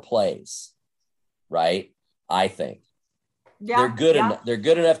together more plays. Right. I think. Yeah, they're good enough. They're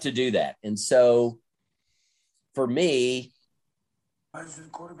good enough to do that. And so for me,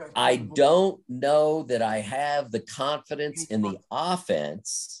 I don't know that I have the confidence in the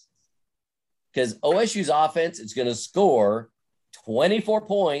offense, because OSU's offense is going to score 24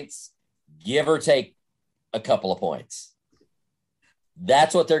 points, give or take a couple of points.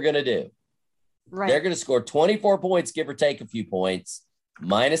 That's what they're going to do. Right. They're going to score 24 points, give or take a few points,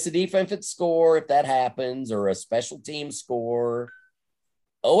 minus a defensive score if that happens, or a special team score.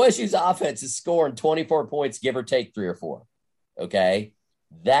 OSU's offense is scoring 24 points, give or take 3 or 4. Okay,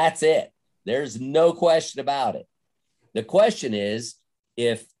 that's it. There's no question about it. The question is,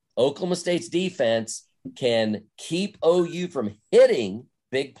 if Oklahoma State's defense can keep OU from hitting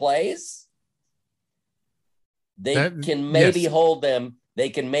big plays, they can maybe hold them they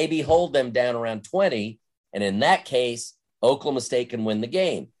can maybe hold them down around 20. And in that case, Oklahoma State can win the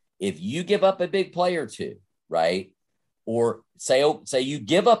game. If you give up a big play or two, right? Or say you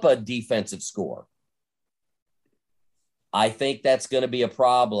give up a defensive score, I think that's going to be a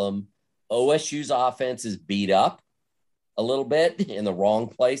problem. OSU's offense is beat up a little bit in the wrong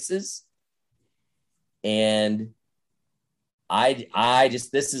places. And I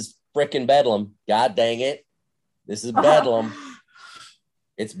just, this is freaking bedlam. God dang it. This is bedlam.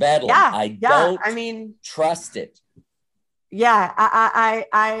 It's bedlam. Yeah, I don't trust it. Yeah,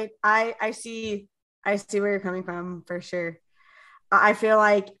 I see where you're coming from for sure. I feel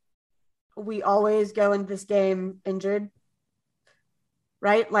like we always go into this game injured,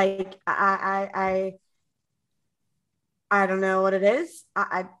 right? Like I don't know what it is.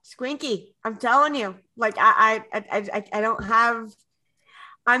 I squinky. I'm telling you. Like I don't have.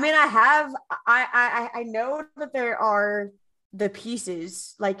 I mean, I know that there are the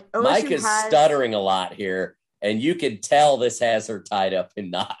pieces. Like OSU Mike is stuttering a lot here, and you can tell this has her tied up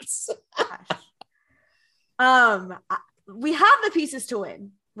in knots. We have the pieces to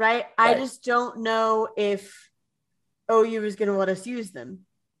win, right? I just don't know if OU is going to let us use them,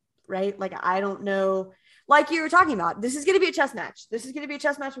 right? Like, I don't know. Like you were talking about, this is going to be a chess match. This is going to be a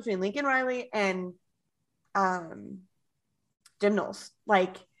chess match between Lincoln Riley and Jim Knowles.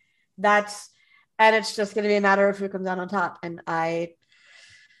 Like, and it's just going to be a matter of who comes out on top. And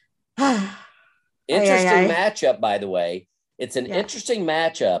interesting matchup, by the way. It's an interesting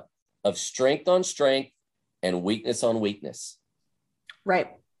matchup of strength on strength and weakness on weakness. Right.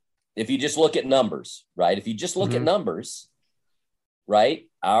 If you just look at numbers, right? If you just look at numbers, right?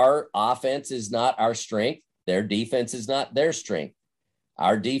 Our offense is not our strength. Their defense is not their strength.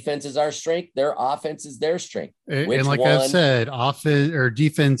 Our defense is our strength. Their offense is their strength. And like I said, offense or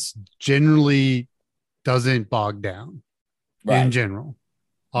defense generally doesn't bog down in general.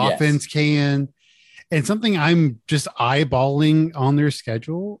 Offense can. And something I'm just eyeballing on their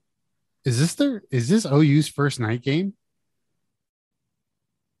schedule. Is this OU's first night game?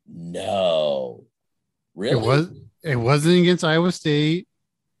 No. Really? It wasn't against Iowa State.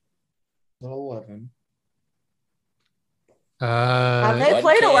 11. They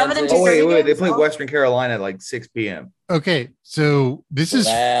played 11 and 2. Oh, wait. They played Western Carolina at like 6 p.m. Okay, so this is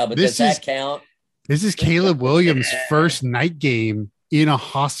does that count? This is Caleb Williams' first night game in a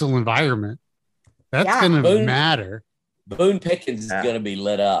hostile environment. That's going to matter. Boone Pickens is going to be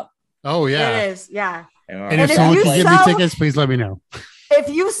lit up. Oh, yeah. It is, yeah. And if someone can give me tickets, please let me know. If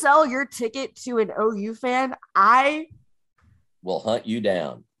you sell your ticket to an OU fan, I will hunt you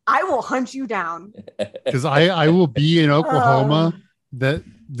down. I will hunt you down. Because I will be in Oklahoma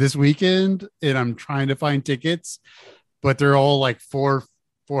this weekend, and I'm trying to find tickets, but they're all like $400,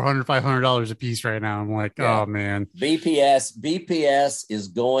 $500 a piece right now. I'm like, oh, man. BPS is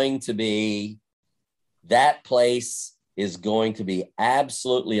going to be, that place is going to be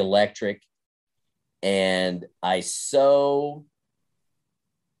absolutely electric. And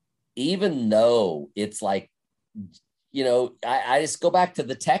even though it's like, I just go back to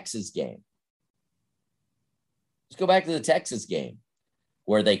the Texas game. Let's go back to the Texas game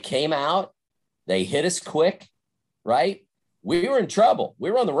where they came out, they hit us quick, right? We were in trouble.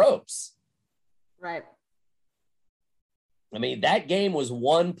 We were on the ropes. Right. I mean, that game was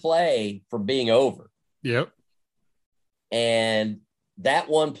one play from being over. Yep. And that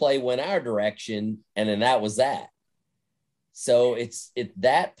one play went our direction, and then that was that. So it's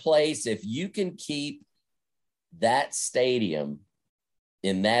that place, if you can keep that stadium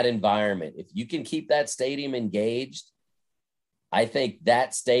in that environment, if you can keep that stadium engaged, I think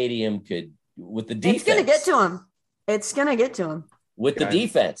that stadium could, with the defense. It's going to get to him. It's going to get to him. With the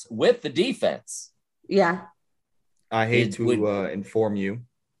defense. Yeah. I hate to inform you,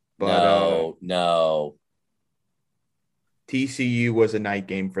 but no. TCU was a night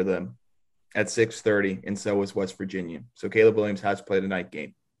game for them at 6:30, and so was West Virginia. So Caleb Williams has played a night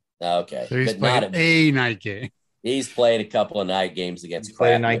game. Okay. So he's played a night game. He's played a couple of night games against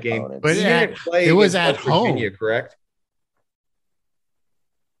a night game. But it was at home. Virginia, correct?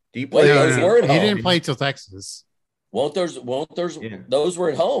 Do you play? No. He didn't play till Texas. Those were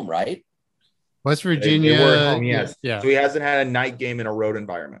at home, right? West Virginia. They were at home, yes. Yeah. So he hasn't had a night game in a road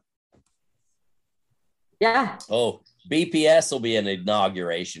environment. Yeah. Oh, BPS will be an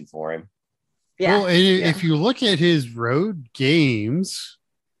inauguration for him. Yeah. Well, and if you look at his road games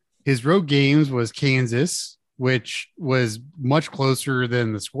was Kansas, which was much closer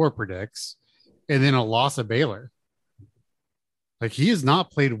than the score predicts, and then a loss of Baylor. Like, he has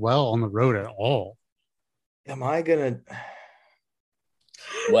not played well on the road at all. Am I gonna?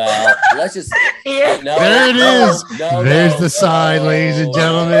 Well, let's just Ian. no, There it is. There's the sign, no, ladies and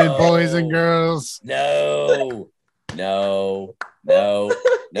gentlemen, no, boys and girls. No.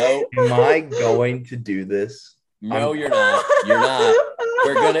 Am I going to do this? No, you're not. You're not.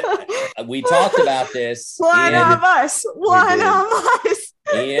 We're gonna. We talked about this. One Ian, of us. One of us.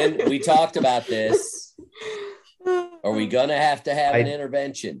 Ian, we talked about this. Are we gonna have to have an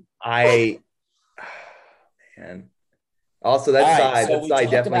intervention? Man. Also, that All right, side, so that we side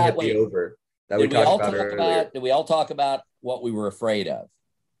talked definitely about- hit the over that we Did we all talked talk about earlier. about? Did we all talk about what we were afraid of?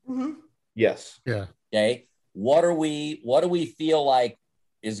 Mhm. Yes. Yeah. Okay. What do we feel like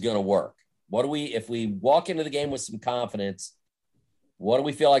is going to work? If we walk into the game with some confidence, what do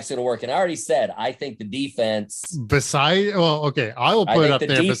we feel like is going to work? And I already said, I think the defense. I will I put it think up the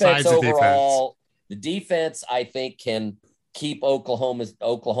there defense besides the defense. overall, the defense, I think, can keep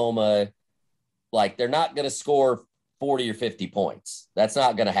Oklahoma, like they're not going to score 40 or 50 points. That's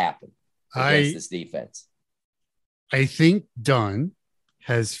not going to happen against this defense. I think Dunn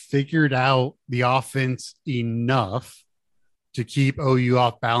has figured out the offense enough to keep OU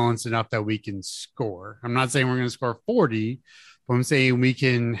off balance enough that we can score. I'm not saying we're going to score 40, but I'm saying we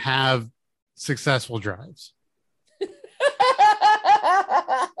can have successful drives.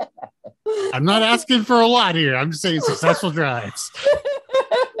 I'm not asking for a lot here. I'm just saying successful drives.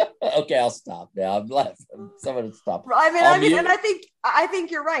 Okay, I'll stop now. I'm left. Someone to stop. And I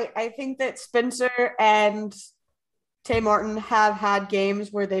think you're right. I think that Spencer and Tay Martin have had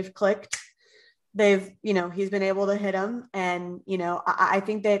games where they've clicked. He's been able to hit them. And, I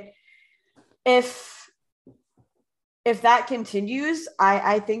think that if that continues,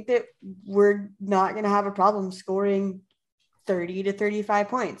 I think that we're not going to have a problem scoring 30 to 35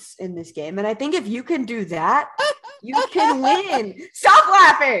 points in this game. And I think if you can do that, you can win. Stop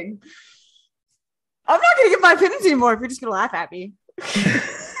laughing. I'm not going to give my opinions anymore if you're just going to laugh at me.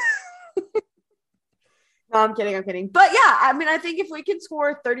 No, I'm kidding. But yeah, I think if we can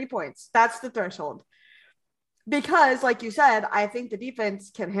score 30 points, that's the threshold. Because like you said, I think the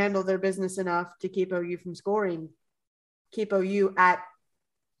defense can handle their business enough to keep OU from scoring, keep OU at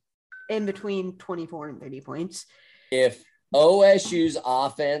in between 24 and 30 points. If OSU's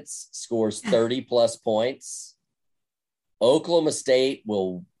offense scores 30 plus points, Oklahoma State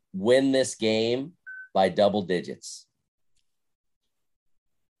will win this game by double digits.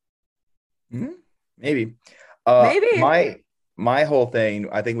 Mm-hmm. Maybe. My whole thing,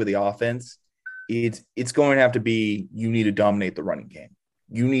 I think, with the offense, it's going to have to be you need to dominate the running game.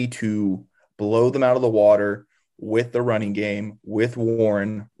 You need to blow them out of the water with the running game, with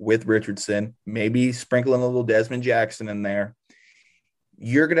Warren, with Richardson, maybe sprinkling a little Desmond Jackson in there.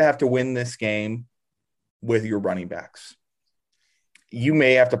 You're going to have to win this game with your running backs. You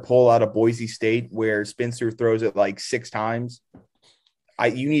may have to pull out of Boise State where Spencer throws it like 6 times.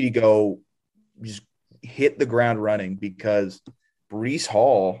 You need to go just hit the ground running because Breece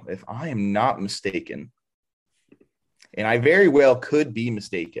Hall, if I am not mistaken, and I very well could be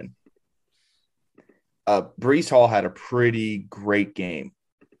mistaken, Breece Hall had a pretty great game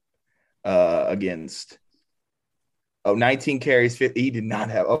against 19 carries, 50. He did not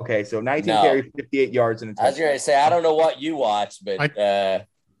have. Okay, so 19 carries, 58 yards. And a touchdown. I was going to say, I don't know what you watched, but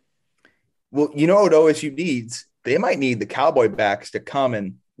well, you know what OSU needs? They might need the Cowboy backs to come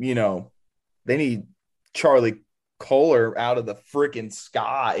and, they need Charlie Kohler out of the freaking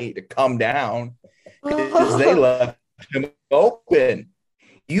sky to come down because they left him open.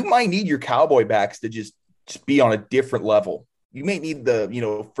 You might need your Cowboy backs to just be on a different level. You may need the,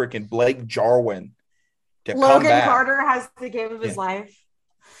 freaking Blake Jarwin to come back. Logan Carter has the game of his life.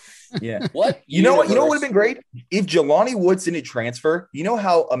 Yeah. What? You know what would have been great? If Jelani Woodson had transfer, you know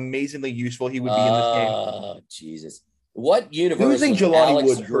how amazingly useful he would be in this game? Oh, Jesus. What universe Losing was Jelani Alex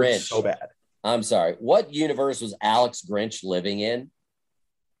Woods hurt Grinch? so bad. I'm sorry. What universe was Alex Grinch living in?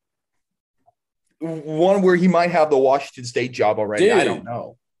 One where he might have the Washington State job already. Dude. I don't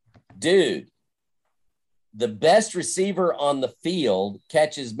know. Dude, the best receiver on the field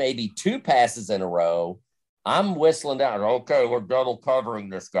catches maybe 2 passes in a row. I'm whistling down. Okay, we're double covering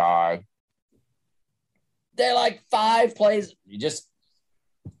this guy. They're like 5 plays.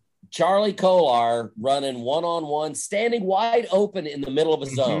 Charlie Kohler running one-on-one, standing wide open in the middle of a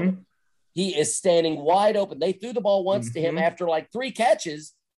zone. Mm-hmm. He is standing wide open. They threw the ball once to him after like 3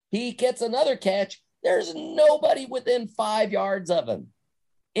 catches. He gets another catch. There's nobody within 5 yards of him.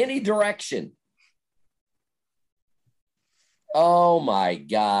 Any direction. Oh my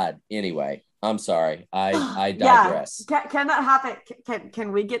God. Anyway, I'm sorry. I digress. Yeah. Can that happen?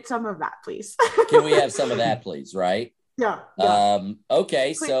 Can we get some of that, please? Can we have some of that, please? Right? Yeah.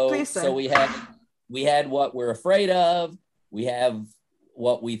 Okay. Please, So we had what we're afraid of. We have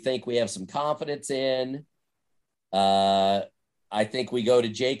what we think we have some confidence in. I think we go to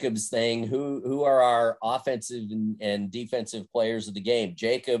Jacob's thing. Who are our offensive and defensive players of the game?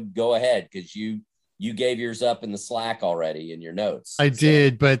 Jacob, go ahead, because you gave yours up in the Slack already in your notes. I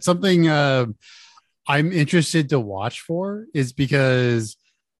did, but something I'm interested to watch for is because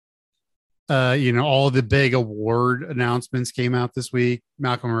all the big award announcements came out this week.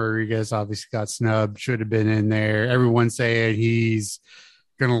 Malcolm Rodriguez obviously got snubbed, should have been in there. Everyone's saying he's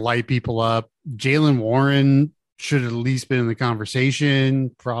going to light people up. Jaylen Warren should have at least been in the conversation,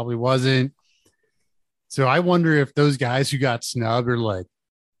 probably wasn't. So I wonder if those guys who got snubbed are like,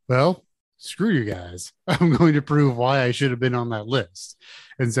 well, screw you guys. I'm going to prove why I should have been on that list.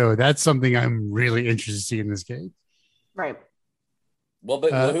 And so that's something I'm really interested to see in this game. Right. Well,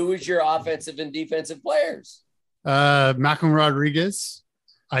 but who is your offensive and defensive players? Malcolm Rodriguez.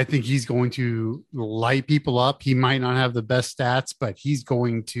 I think he's going to light people up. He might not have the best stats, but he's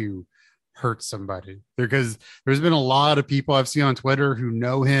going to hurt somebody, because there's been a lot of people I've seen on Twitter who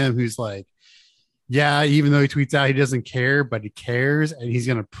know him, who's like, yeah, even though he tweets out he doesn't care, but he cares, and he's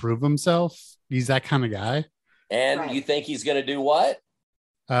going to prove himself. He's that kind of guy. And Right. you think he's going to do what?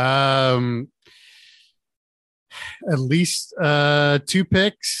 At least 2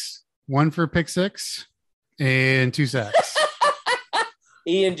 picks, 1 for pick 6 and 2 sacks.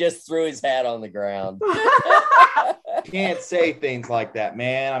 Ian just threw his hat on the ground. Can't say things like that,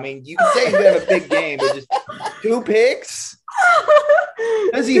 man. I mean, you can say he's gonna have a big game, but just 2 picks?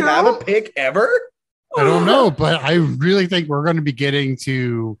 Does he have a pick ever? I don't know, but I really think we're going to be getting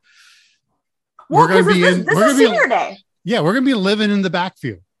to. Well, we're going to be this in. is We're going to senior be. day. Yeah, we're going to be living in the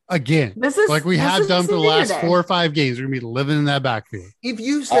backfield again, This is like we this have is done for the senior last day. 4 or 5 games. We're going to be living in that backfield. If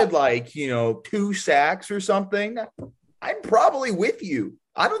you said 2 sacks or something, I'm probably with you.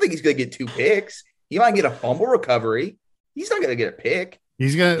 I don't think he's gonna get 2 picks. He might get a fumble recovery. He's not gonna get a pick.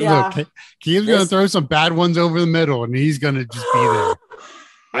 He's going to Yeah. look. Keem's going to throw some bad ones over the middle, and he's going to just be there.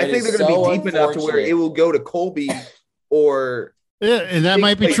 I It think is they're gonna so be deep enough to where unfortunate. it will go to Colby or Yeah, and that Big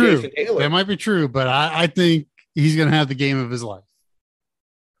might be play true. Jason Taylor. That might be true, but I think he's going to have the game of his life.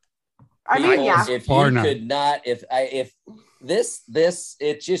 I mean, People, yeah. If Far you not. could not, if this,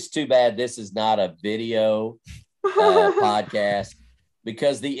 it's just too bad this is not a video podcast,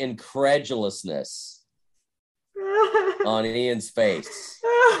 because the incredulousness on Ian's face.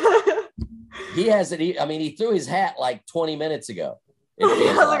 He hasn't. He threw his hat like 20 minutes ago. It He feels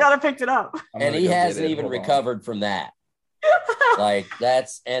hasn't like. got to picked it up. I'm And gonna he go get hasn't it. even Hold on. recovered from that. Like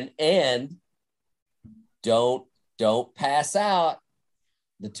that's and don't pass out.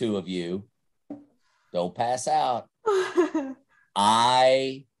 The two of you, don't pass out.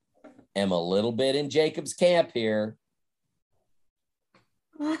 I am a little bit in Jacob's camp here,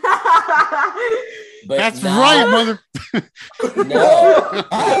 but That's not- right, mother. No,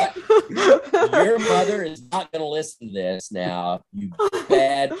 your mother is not going to listen to this now. You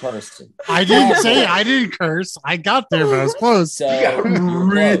bad person. I didn't say I didn't curse. I got there, but I was close. So You got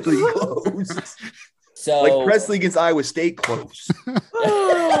really close. So Like Presley against Iowa State close.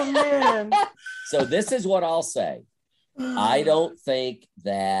 Oh man. So this is what I'll say. I don't think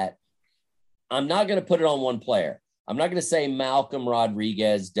that I'm not going to put it on one player. I'm not going to say Malcolm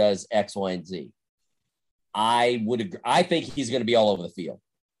Rodriguez does X, Y, and Z. I would agree. I think he's going to be all over the field.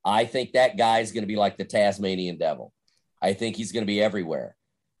 I think that guy's going to be like the Tasmanian devil. I think he's going to be everywhere.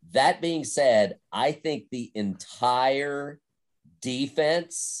 That being said, I think the entire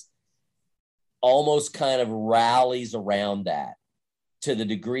defense almost kind of rallies around that to the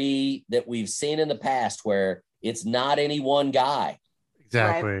degree that we've seen in the past, where it's not any one guy,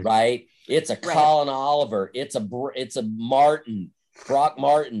 Exactly. right? It's a Right. Colin Oliver. It's a Martin, Brock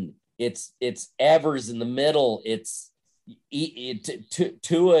Martin. It's Evers in the middle. It's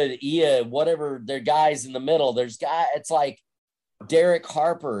Tua, Ia, whatever. They're guys in the middle. There's guy. It's like Derek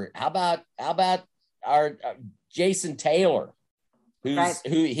Harper. How about our Jason Taylor, who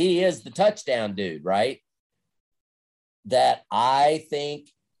he is the touchdown dude, right? That I think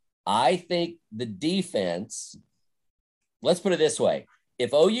the defense. Let's put it this way: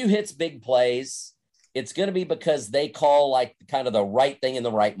 if OU hits big plays, it's going to be because they call like kind of the right thing in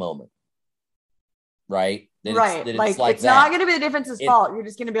the right moment, right? That Right. It's It's that. not going to be the defense's fault. You're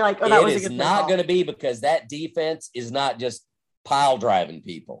just going to be like, oh, that was a It is good not call. going to be, because that defense is not just pile driving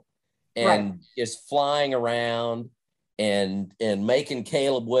people and just flying around and making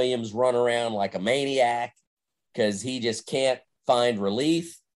Caleb Williams run around like a maniac because he just can't find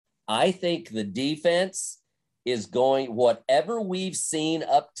relief. I think the defense is going, whatever we've seen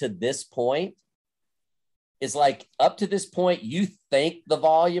up to this point is like, up to this point, you think the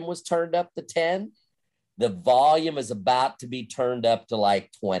volume was turned up to 10. the volume is about to be turned up to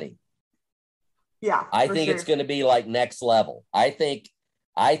like 20. Yeah. I think it's going to be like next level. I think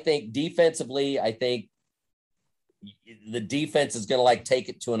defensively, I think the defense is going to like take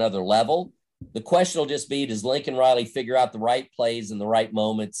it to another level. The question will just be, does Lincoln Riley figure out the right plays in the right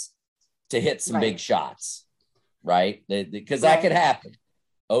moments to hit some big shots, right? Because that could happen.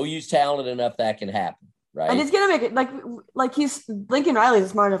 OU's talented enough that can happen, right? And he's going to make it like he's Lincoln Riley's a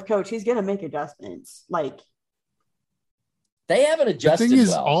smart enough coach. He's going to make adjustments. Like, they haven't adjusted. The thing is,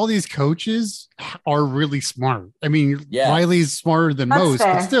 well. all these coaches are really smart. I mean, Riley's smarter than most,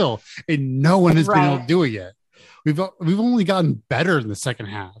 fair. but still, and no one has been able to do it yet. We've only gotten better in the second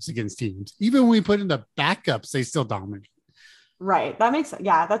halves against teams. Even when we put in the backups, they still dominate. Right. That makes sense.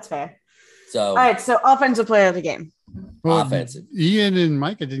 Yeah, that's fair. So, all right. So, offensive player of the game. Well, offensive. Ian and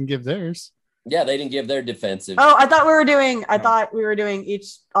Micah didn't give theirs. Yeah, they didn't give their defensive. Oh, I thought we were doing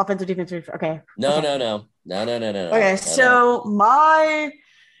each offensive, defensive. Okay. No. Okay, so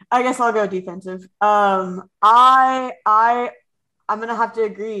I guess I'll go defensive. I'm gonna have to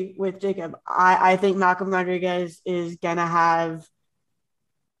agree with Jacob. I think Malcolm Rodriguez is gonna have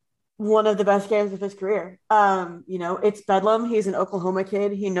one of the best games of his career. It's Bedlam. He's an Oklahoma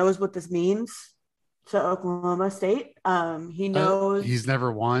kid. He knows what this means to Oklahoma State. He knows he's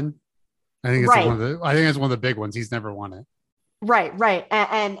never won. I think it's it's one of the big ones. He's never won it. Right.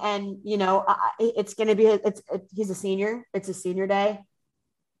 And it's going to be, he's a senior. It's a senior day.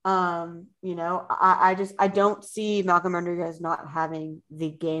 I don't see Malcolm Rodriguez not having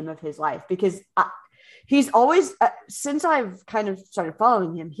the game of his life because he's always, since I've kind of started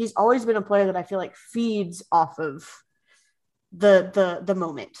following him, he's always been a player that I feel like feeds off of the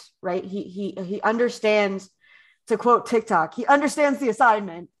moment, right? He understands, to quote TikTok, he understands the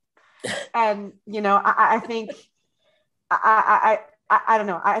assignment. And, I think, I don't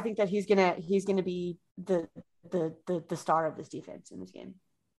know. I think that he's gonna be the star of this defense in this game.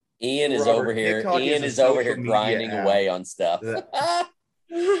 Ian is over here. Ian is over here grinding away on stuff.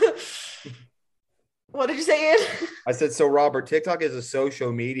 What did you say, Ian? I said, so Robert, TikTok is a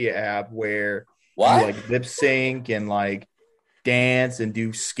social media app where you like lip sync and like dance and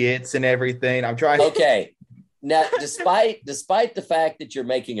do skits and everything. I'm trying. Okay. Now, despite the fact that you're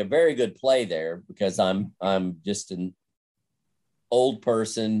making a very good play there, because I'm just an old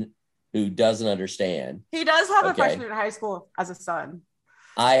person who doesn't understand. He does have a freshman in high school as a son.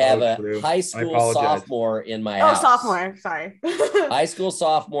 I have a high school sophomore in my house. Oh, sophomore. Sorry. High school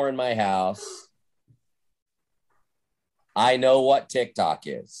sophomore in my house. I know what TikTok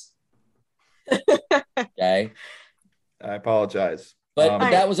is. Okay. I apologize. But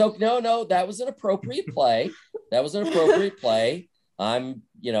that was okay. No, that was an appropriate play. Listen,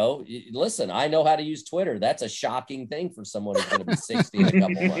 I know how to use Twitter. That's a shocking thing for someone who's going to be 60 in a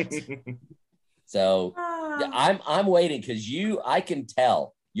couple months. So I'm waiting because I can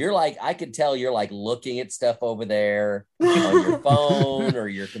tell you're like looking at stuff over there on your phone or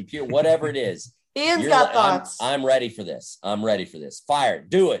your computer, whatever it is. Ian's got thoughts. I'm ready for this. Fire.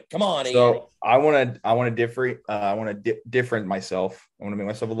 Do it. Come on, Ian. So I want to different myself. I want to make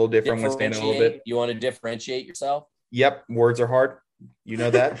myself a little different. I'm going to stand a little bit. You want to differentiate yourself? Yep. Words are hard. You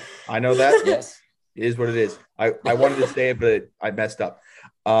know that. I know that. Yes. It is what it is. I wanted to say it, but I messed up.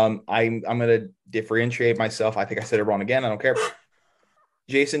 I'm going to differentiate myself. I think I said it wrong again. I don't care.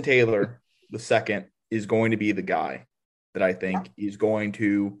 Jason Taylor, the second, is going to be the guy that I think is going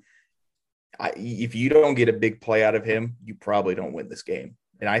to. If you don't get a big play out of him, you probably don't win this game.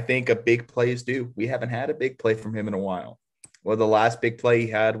 And I think a big play is due. We haven't had a big play from him in a while. Well, the last big play he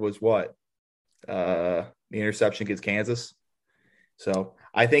had was what? The interception against Kansas. So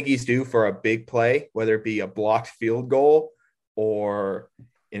I think he's due for a big play, whether it be a blocked field goal or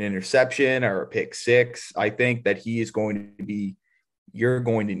an interception or a pick six. I think that he is going to be – you're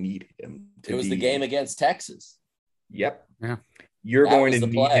going to need him. It was the game against Texas. Yep. Yeah. You're going to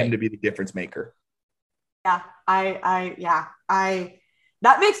need him to be the difference maker. Yeah,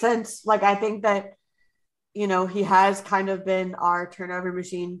 that makes sense. Like, I think that, he has kind of been our turnover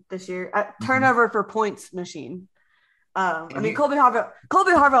machine this year, turnover for points machine. Colby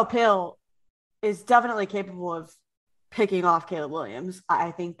Harvell-Pill is definitely capable of picking off Caleb Williams.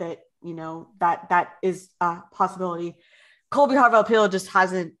 I think that, that is a possibility. Colby Harvell-Pill just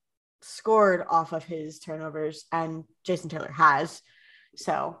hasn't scored off of his turnovers, and Jason Taylor has.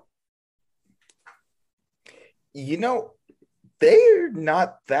 So, they're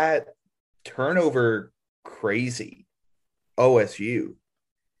not that turnover crazy. OSU.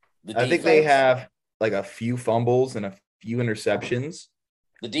 I think they have like a few fumbles and a few interceptions.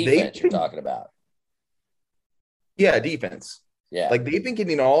 The defense you're talking about. Yeah, defense. Yeah. Like they've been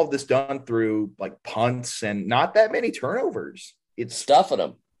getting all of this done through like punts and not that many turnovers. It's stuffing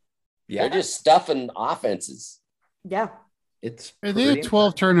them. Yeah. They're just stuffing offenses. Yeah. It's They had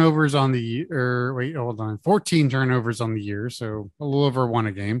 12 turnovers on the or wait, hold on. 14 turnovers on the year, so a little over one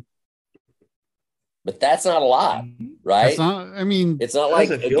a game. But that's not a lot, right? That's not, I mean, it's not like,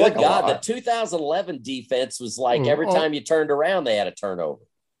 doesn't good feel like a God, the lot. 2011 defense was like every time you turned around, they had a turnover.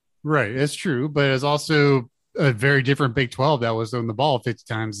 right, it's true, but it's also a very different Big 12 that was throwing the ball 50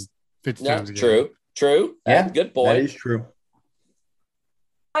 times a game. True. Yeah, Good point. That is true.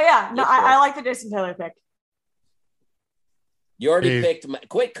 Oh yeah, no, I like the Jason Taylor pick. You already picked.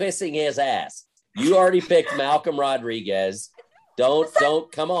 Quit kissing his ass. You already picked Malcolm Rodriguez. Don't.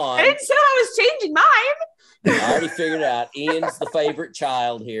 Come on. I didn't say I was changing mine. I already figured it out. Ian's the favorite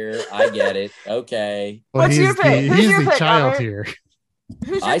child here. I get it. Okay. Well, What's your pick? He's your the pick, child Robert? here.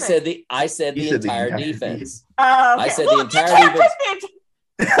 I said the entire defense. Okay. I said the entire you can't defense. pick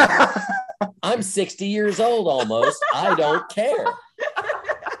it. I'm 60 years old almost. I don't care.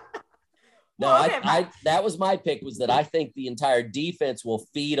 No, Well, okay, that was my pick, was that I think the entire defense will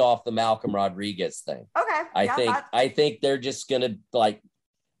feed off the Malcolm Rodriguez thing. Okay. I think they're just gonna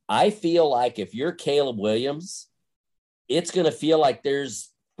I feel like if you're Caleb Williams, it's gonna feel like there's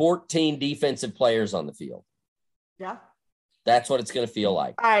 14 defensive players on the field. Yeah. That's what it's gonna feel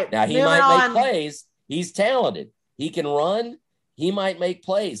like. All right. Now he might make plays. He's talented. He can run. He might make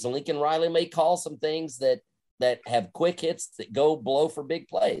plays. And Lincoln Riley may call some things that have quick hits that go blow for big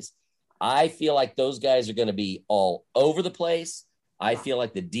plays. I feel like those guys are going to be all over the place. I feel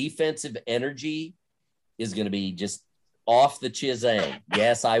like the defensive energy is going to be just off the chizang.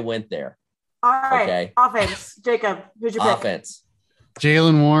 Yes, I went there. All right. Okay. Offense. Jacob, who's your pick? Offense.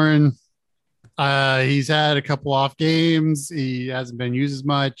 Jaylen Warren. He's had a couple off games. He hasn't been used as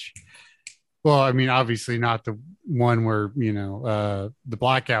much. Well, I mean, obviously not the one where, the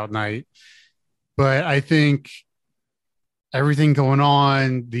blackout night, but I think everything going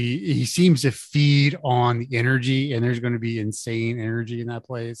on, he seems to feed on the energy, and there's going to be insane energy in that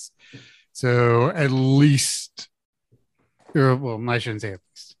place. So at least, well, I shouldn't say at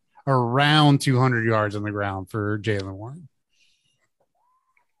least, around 200 yards on the ground for Jaylen Warren.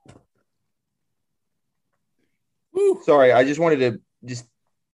 Sorry, I just wanted to just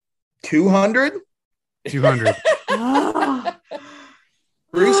 200? 200.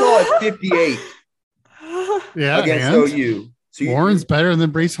 Brees Hall at 58 Yeah, against OU. So Warren's better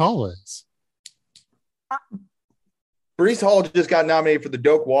than Brees Hall is. Brees Hall just got nominated for the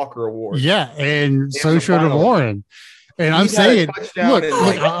Doak Walker Award. Yeah, and so should Warren. And I'm saying, look,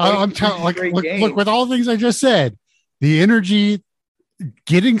 I'm telling, look, with all the things I just said, the energy,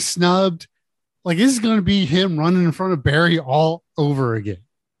 getting snubbed, like this is going to be him running in front of Barry all over again.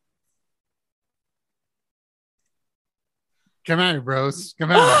 Come at it, bros.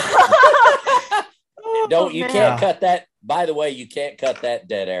 Come at it. You can't cut that. By the way, you can't cut that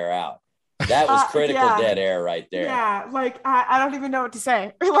dead air out. That was critical dead air right there. Yeah, like I don't even know what to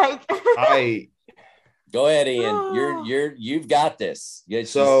say. Go ahead, Ian. You've got this.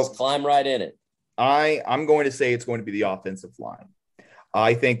 Just climb right in it. I'm going to say it's going to be the offensive line.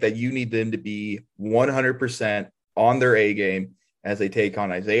 I think that you need them to be 100% on their A game as they take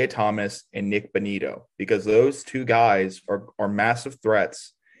on Isaiah Thomas and Nick Bonito, because those two guys are massive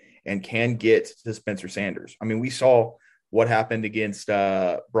threats and can get to Spencer Sanders. I mean, we saw what happened against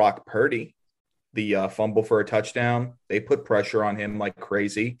Brock Purdy, the fumble for a touchdown. They put pressure on him like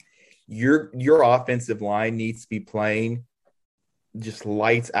crazy. Your offensive line needs to be playing just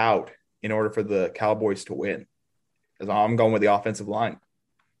lights out in order for the Cowboys to win. Because I'm going with the offensive line.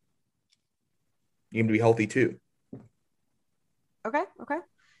 You need to be healthy too. Okay.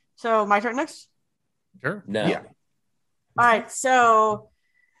 So my turn next? Sure. No. Yeah. All right. So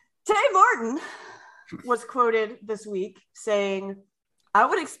Tay Martin was quoted this week saying, "I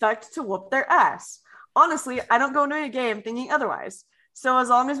would expect to whoop their ass. Honestly, I don't go into a game thinking otherwise. So as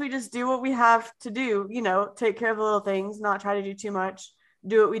long as we just do what we have to do, take care of the little things, not try to do too much,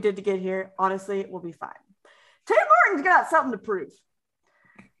 do what we did to get here, honestly, we'll be fine." Tay Martin's got something to prove.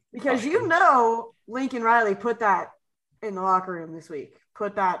 Because Lincoln Riley put that in the locker room this week.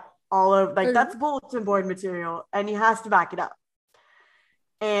 Put that all over. That's bulletin board material, and he has to back it up.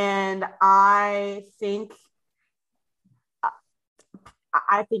 And I think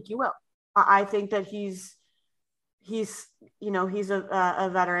you will. I think that he's a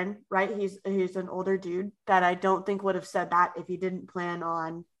veteran, right? He's an older dude that I don't think would have said that if he didn't plan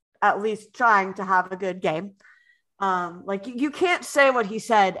on at least trying to have a good game. You can't say what he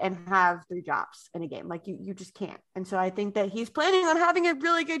said and have 3 drops in a game. You just can't. And so I think that he's planning on having a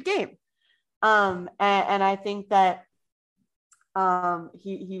really good game. And I think that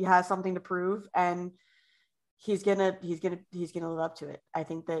He has something to prove, and he's gonna live up to it. I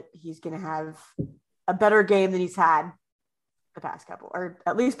think that he's gonna have a better game than he's had the past couple, or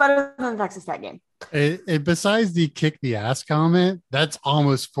at least better than the Texas Tech game. Besides the kick the ass comment, that's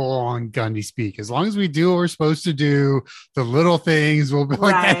almost full on Gundy speak. As long as we do what we're supposed to do, the little things will be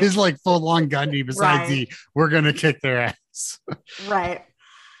like, that is like full on Gundy. Besides we're gonna kick their ass. Right.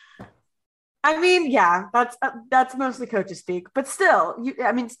 I mean, yeah, that's mostly coaches speak, but still,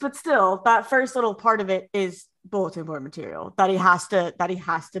 that first little part of it is bulletin board material that he has to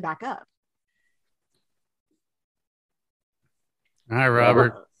back up. All right,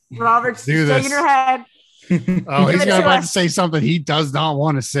 Robert. Robert's shaking her head. Oh, he's about to say something he does not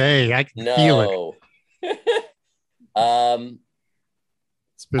want to say. I can feel it.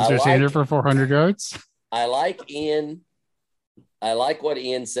 Spencer Sanders for 400 yards. I like Ian. I like what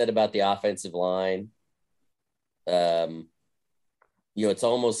Ian said about the offensive line. It's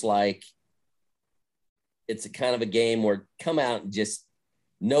almost like it's a kind of a game where come out and just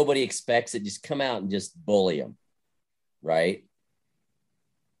nobody expects it. Just come out and just bully them, right?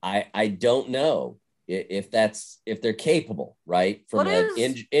 I don't know if they're capable, right? From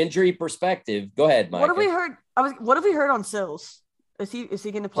an injury perspective. Go ahead, Mike. What have we heard? What have we heard on Sills? Is he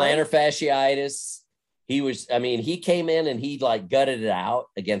going to play? Plantar fasciitis. He came in and he like gutted it out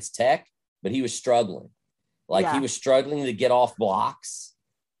against Tech, but he was struggling. He was struggling to get off blocks,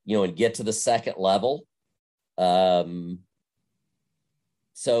 and get to the second level. So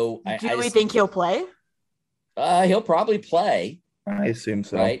do we think he'll play? He'll probably play. I assume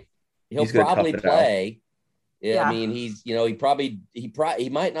so. Right? He'll probably play. Yeah. I mean, he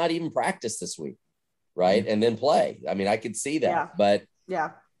might not even practice this week, right? And then play. I mean, I could see that, but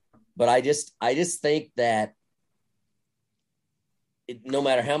I just think that no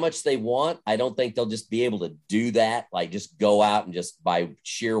matter how much they want, I don't think they'll just be able to do that. Like just go out and just by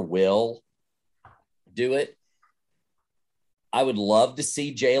sheer will do it. I would love to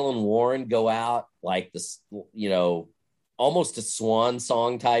see Jaylen Warren go out like this, almost a swan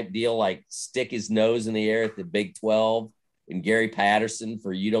song type deal, like stick his nose in the air at the Big 12 and Gary Patterson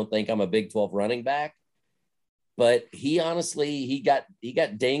for you don't think I'm a Big 12 running back. But he got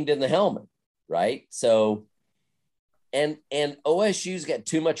dinged in the helmet, right? So, and OSU's got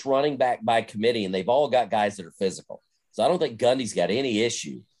too much running back by committee, and they've all got guys that are physical. So I don't think Gundy's got any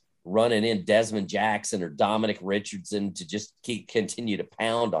issue running in Desmond Jackson or Dominic Richardson to just continue to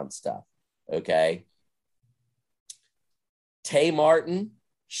pound on stuff, okay? Tay Martin,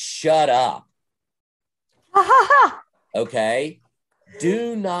 shut up. Okay?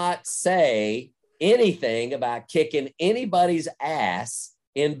 Do not say anything about kicking anybody's ass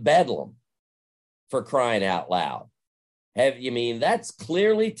in Bedlam, for crying out loud. That's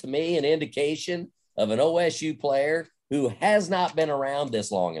clearly to me an indication of an OSU player who has not been around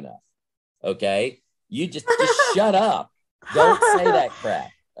this long enough. Okay? You just shut up. Don't say that crap.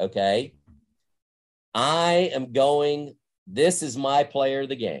 Okay? This is my player of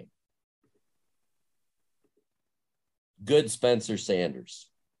the game. Good Spencer Sanders.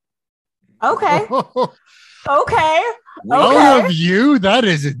 Okay. Okay. All of you? That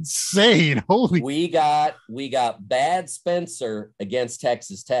is insane. Holy. We got bad Spencer against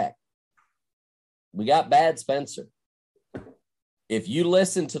Texas Tech. We got bad Spencer. If you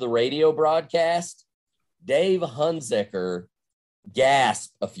listen to the radio broadcast, Dave Hunziker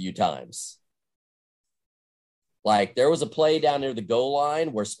gasped a few times. Like there was a play down near the goal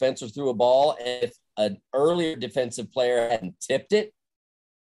line where Spencer threw a ball, and if an earlier defensive player hadn't tipped it,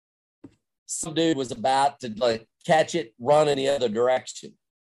 some dude was about to catch it, run in the other direction.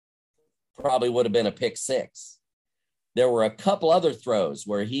 Probably would have been a pick six. There were a couple other throws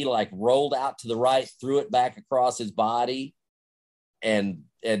where he rolled out to the right, threw it back across his body, and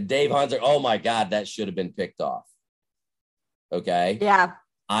Dave Hunziker, oh my God, that should have been picked off. Okay. Yeah.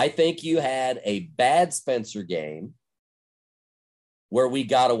 I think you had a bad Spencer game where we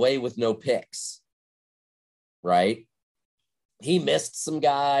got away with no picks, right? He missed some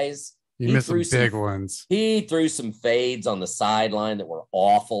guys. He missed some big ones. He threw some fades on the sideline that were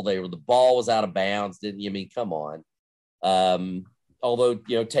awful. The ball was out of bounds, didn't you? I mean, come on. Although,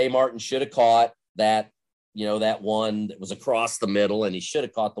 Tay Martin should have caught that, that one that was across the middle, and he should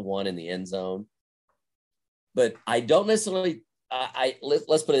have caught the one in the end zone. But I don't necessarily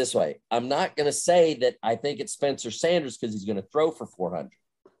let's put it this way. I'm not going to say that I think it's Spencer Sanders because he's going to throw for 400.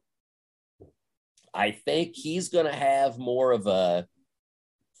 I think he's going to have more of a,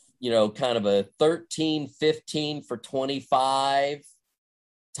 kind of a 13, 15 for 25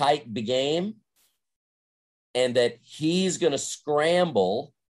 type game. And that he's going to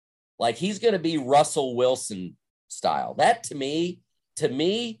scramble, like he's going to be Russell Wilson style. That to me,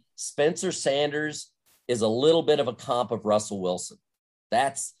 Spencer Sanders is a little bit of a comp of Russell Wilson.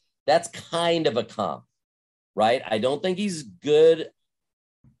 That's kind of a comp, right? I don't think he's good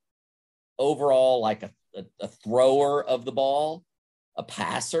overall, like a thrower of the ball, a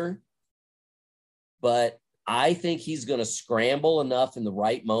passer, but I think he's going to scramble enough in the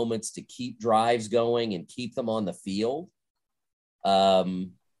right moments to keep drives going and keep them on the field.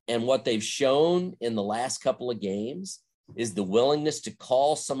 And what they've shown in the last couple of games is the willingness to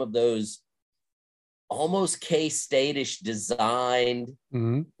call some of those almost K-State-ish designed,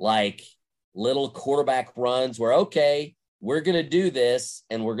 like little quarterback runs where, okay, we're going to do this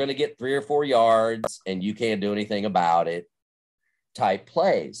and we're going to get 3 or 4 yards and you can't do anything about it type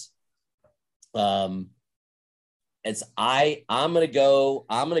plays. I'm going to go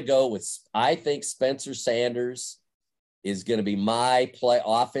with, I think Spencer Sanders is going to be my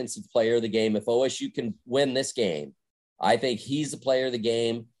offensive player of the game. If OSU can win this game, I think he's the player of the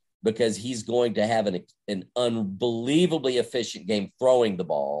game because he's going to have an unbelievably efficient game throwing the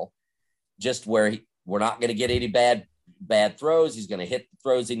ball, just where we're not going to get any bad throws. He's going to hit the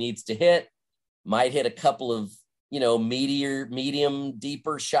throws he needs to hit, might hit a couple of, medium,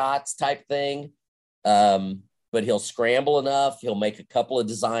 deeper shots type thing. But he'll scramble enough. He'll make a couple of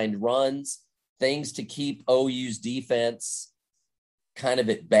designed runs, things to keep OU's defense kind of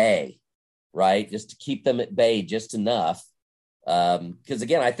at bay, right? Just to keep them at bay just enough. Because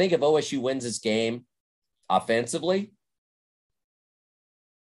again, I think if OSU wins this game offensively,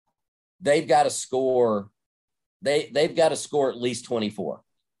 they've got to score. They've got to score at least 24.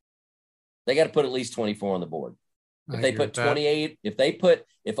 They got to put at least 24 on the board. If they put 28,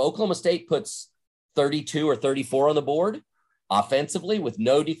 if Oklahoma State puts 32 or 34 on the board offensively with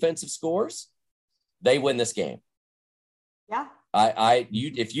no defensive scores, they win this game. Yeah.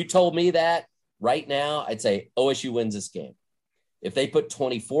 If you told me that right now, I'd say OSU wins this game. If they put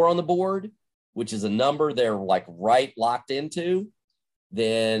 24 on the board, which is a number they're like right locked into,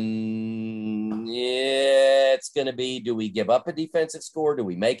 then it's going to be, do we give up a defensive score? Do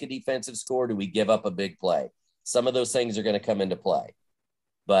we make a defensive score? Do we give up a big play? Some of those things are going to come into play,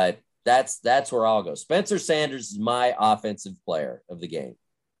 but that's where I'll go. Spencer Sanders is my offensive player of the game.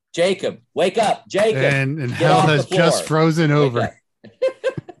 Jacob, wake up. Jacob. And hell has just frozen over.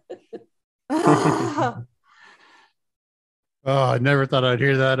 Oh, I never thought I'd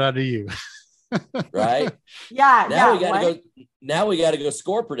hear that out of you. Right? Yeah. Now we got to go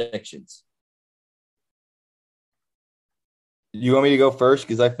score predictions. You want me to go first?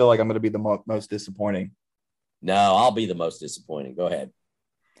 Because I feel like I'm going to be the most disappointing. No, I'll be the most disappointing. Go ahead.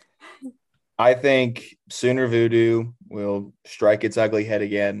 I think Sooner Voodoo will strike its ugly head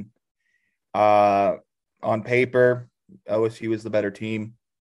again. On paper, OSU is the better team,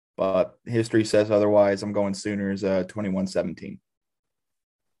 but history says otherwise. I'm going Sooners 21-17.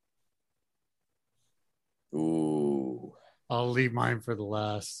 Ooh. I'll leave mine for the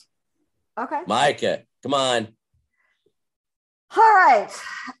last. Okay. Micah, come on. All right.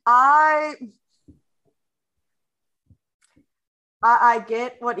 I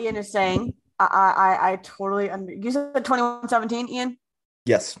get what Ian is saying. I totally you said 21-17, Ian?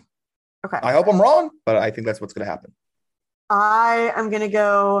 Yes. Okay. I hope I'm wrong, but I think that's what's going to happen. I am going to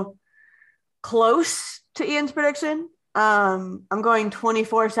go close to Ian's prediction. I'm going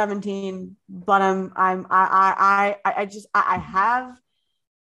 24-17, but I have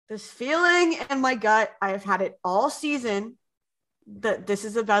this feeling in my gut. I have had it all season that this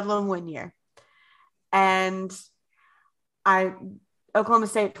is a Bedlam win year. And Oklahoma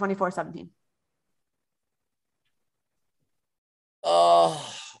State 24-17.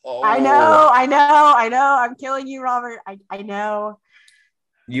 Oh, I know. I'm killing you, Robert. I know.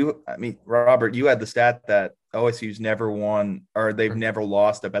 Robert, you had the stat that OSU's never won, or they've never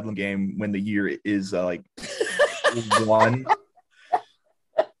lost a Bedlam game when the year is one.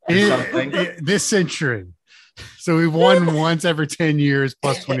 This century. So we've won once every 10 years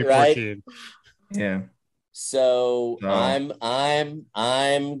plus 2014. Right? Yeah. So I'm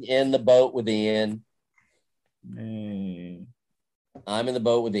in the boat with Ian. I'm in the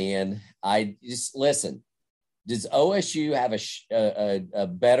boat with Ian. I just listen. Does OSU have a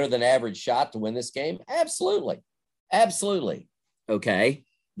better than average shot to win this game? Absolutely. Okay.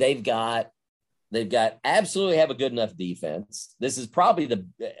 They've got absolutely have a good enough defense. This is probably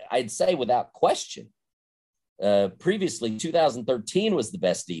I'd say without question. Previously, 2013 was the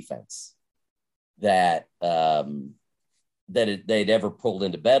best defense that they'd ever pulled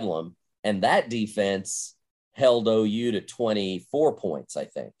into Bedlam. And that defense held OU to 24 points, I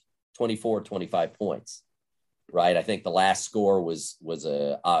think, 24, 25 points, right? I think the last score was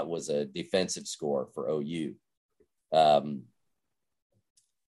a defensive score for OU. And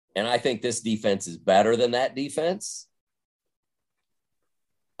I think this defense is better than that defense.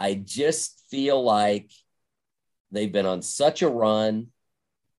 I just feel like they've been on such a run.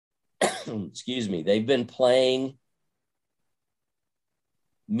 Excuse me. They've been playing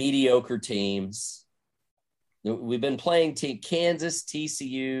mediocre teams. We've been playing Kansas,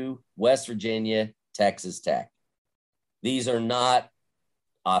 TCU, West Virginia, Texas Tech. These are not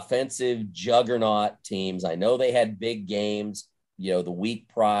offensive juggernaut teams. I know they had big games, the week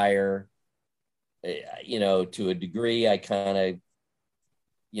prior, to a degree. I kind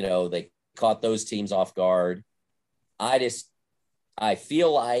of, they caught those teams off guard. I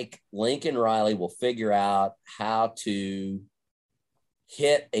feel like Lincoln Riley will figure out how to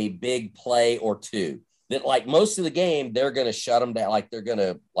hit a big play or two that, like, most of the game, they're going to shut them down. Like, they're going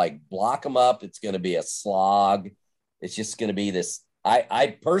to block them up. It's going to be a slog. It's just going to be this.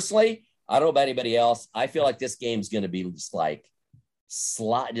 I personally, I don't know about anybody else. I feel like this game's going to be just like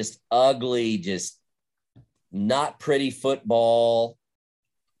just ugly, just not pretty football,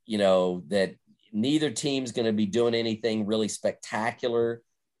 that neither team's going to be doing anything really spectacular,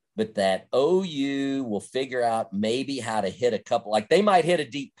 but that OU will figure out maybe how to hit a couple. Like, they might hit a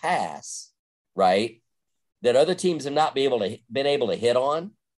deep pass, right, that other teams have not been able to hit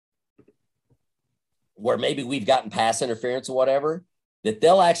on, where maybe we've gotten pass interference or whatever, that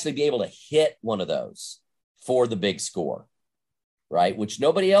they'll actually be able to hit one of those for the big score, right, which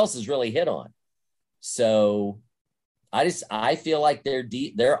nobody else has really hit on. So I feel like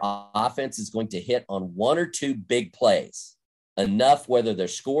their offense is going to hit on one or two big plays, enough whether they're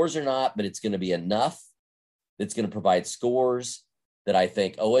scores or not, but it's going to be enough that's going to provide scores that I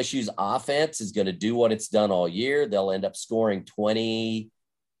think OSU's offense is going to do what it's done all year. They'll end up scoring 20.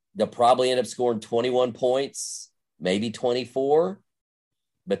 They'll probably end up scoring 21 points, maybe 24,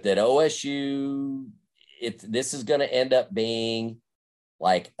 but that OSU, this is going to end up being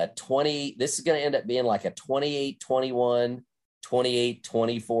like a 20. This is going to end up being like a 28-21,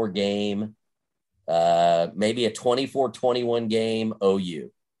 28-24 game, maybe a 24-21 game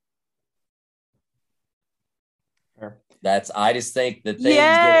OU. I just think that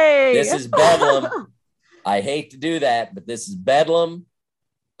this is bedlam. I hate to do that, but this is bedlam.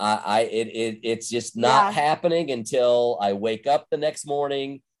 It's just not happening until I wake up the next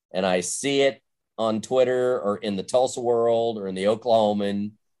morning and I see it on Twitter or in the Tulsa World or in the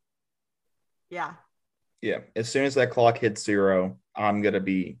Oklahoman. Yeah. Yeah. As soon as that clock hits 0,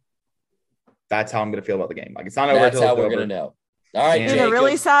 that's how I'm going to feel about the game. Like, it's not over. That's how we're going to know. All right, Either Jacob,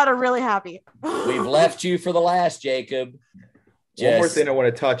 really sad or really happy. We've left you for the last, Jacob. One more thing I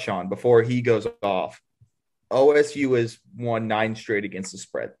want to touch on before he goes off. OSU has won 9 straight against the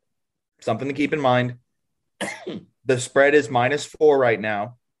spread. Something to keep in mind. The spread is -4 right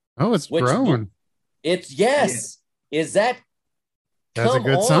now. Oh, it's grown. It's yes. Yeah. Is that? That's a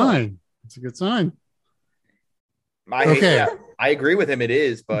good sign. It's a good sign. I agree with him. It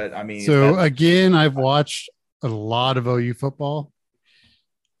is, but I mean. So again, I've watched a lot of OU football.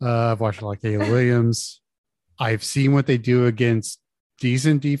 I've watched a lot of Caleb Williams. I've seen what they do against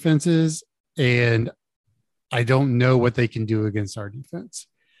decent defenses, and I don't know what they can do against our defense.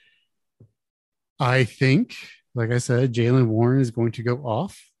 I think, like I said, Jaylen Warren is going to go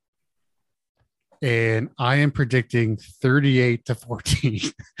off. And I am predicting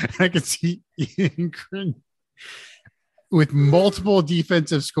 38-14. I can see Ian grin with multiple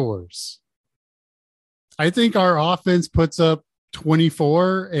defensive scores. I think our offense puts up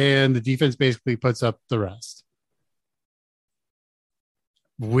 24 and the defense basically puts up the rest.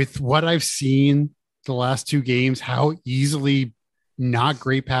 With what I've seen the last 2 games, how easily not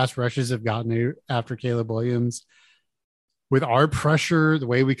great pass rushes have gotten after Caleb Williams. With our pressure, the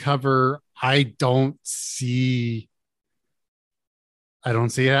way we cover, I don't see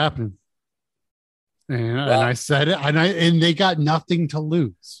it happening. And I said it, and they got nothing to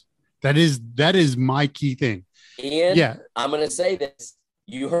lose. That is my key thing. Ian, yeah. I'm going to say this.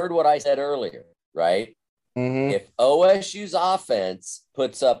 You heard what I said earlier, right? Mm-hmm. If OSU's offense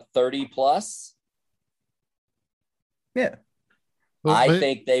puts up 30 plus, yeah, I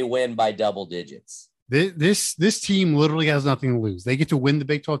think they win by double digits. This team literally has nothing to lose. They get to win the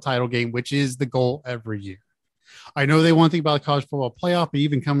Big 12 title game, which is the goal every year. I know they want to think about the college football playoff, but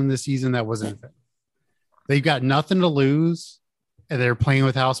even coming this season, that wasn't a thing. They've got nothing to lose, and they're playing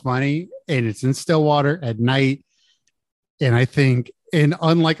with house money, and it's in Stillwater at night. And I think, and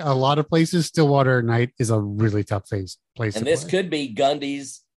unlike a lot of places, Stillwater at night is a really tough place. And this could be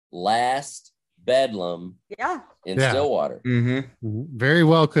Gundy's last bedlam in Stillwater. Mm-hmm. Very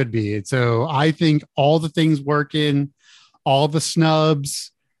well could be. And so I think all the things working, all the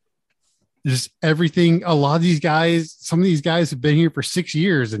snubs, just everything. A lot of these guys, some of these guys have been here for 6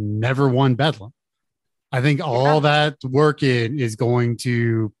 years and never won Bedlam. I think all that work in is going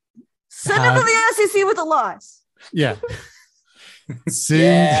to send them to the SEC with a loss. Yeah.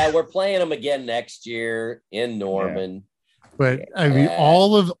 Yeah, we're playing them again next year in Norman. Yeah. But I mean,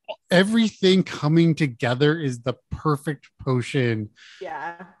 everything coming together is the perfect potion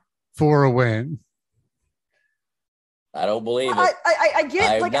for a win. I don't believe it. I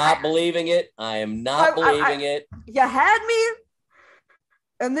get. I'm not believing it. I am not believing it. You had me,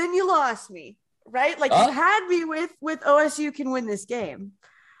 and then you lost me. Right? Like you had me with OSU can win this game.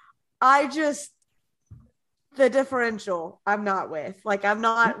 The differential I'm not with. Like I'm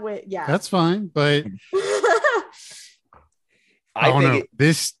not with. Yeah, that's fine. But I don't know.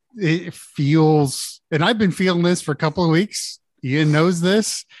 It feels, and I've been feeling this for a couple of weeks. Ian knows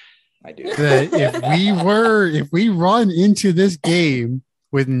this. I do. That if we run into this game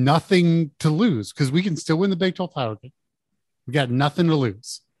with nothing to lose, because we can still win the Big 12 title game. We got nothing to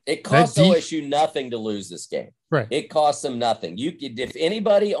lose. It costs OSU nothing to lose this game. Right. It costs them nothing. You could, if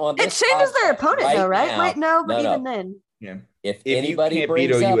anybody on this, it changes their opponent, though, right? Now, Might know, but even then, yeah. If anybody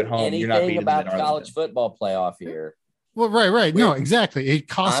brings up anything about the college football playoff here, well, right. No, exactly. It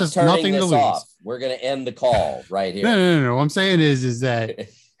costs us nothing to lose. Off. We're going to end the call right here. No. What I'm saying is that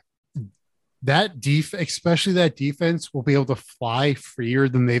especially that defense will be able to fly freer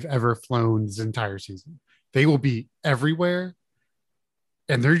than they've ever flown this entire season. They will be everywhere.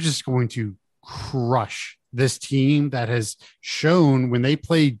 And they're just going to crush this team that has shown when they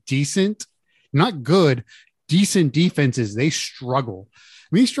play decent, not good, decent defenses, they struggle. I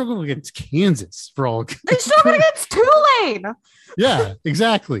mean, they struggled against Kansas for all. They struggled against Tulane. Yeah,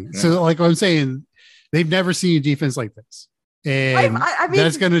 exactly. Yeah. So, like what I'm saying, they've never seen a defense like this. And I mean,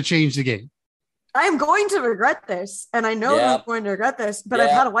 that's going to change the game. I am going to regret this. And I know I'm going to regret this, but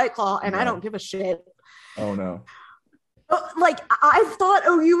I've had a White Claw and I don't give a shit. Oh, no. Like I've thought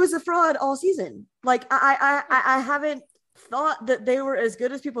OU was a fraud all season. Like I haven't thought that they were as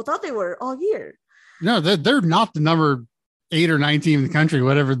good as people thought they were all year. No, they're not the number 8 or 9 team in the country,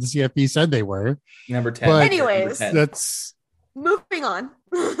 whatever the CFP said they were. Number 10. But anyways, 10. That's moving on.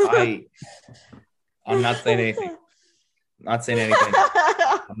 I'm not saying anything. I'm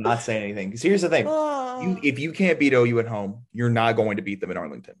not saying anything. Because here's the thing: if you can't beat OU at home, you're not going to beat them in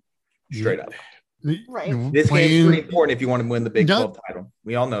Arlington. Straight up. Right. This game's pretty important if you want to win the Big 12 title.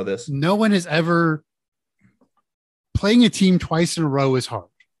 We all know this. No one has ever playing a team twice in a row is hard,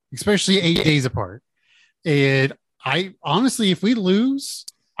 especially 8 days apart. And I honestly, if we lose,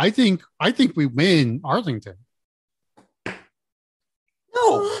 I think we win Arlington.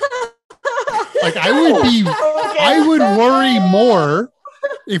 No. Like I would worry more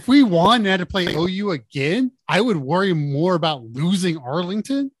if we won and had to play OU again. I would worry more about losing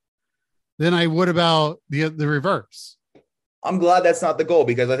Arlington than I would about the reverse. I'm glad that's not the goal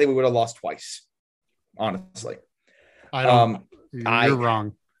because I think we would have lost twice. Honestly, I don't. You're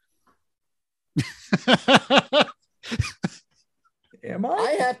wrong. Am I?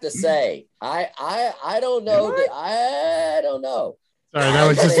 I have to say, I don't know. I don't know.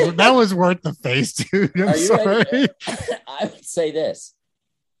 Sorry, that was worth the face, dude. I'm sorry. I would say this: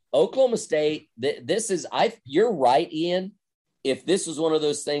 Oklahoma State. You're right, Ian. If this was one of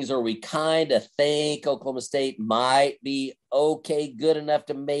those things where we kind of think Oklahoma State might be okay, good enough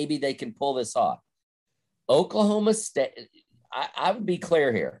to maybe they can pull this off. Oklahoma State, I would be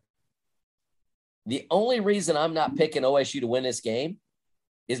clear here. The only reason I'm not picking OSU to win this game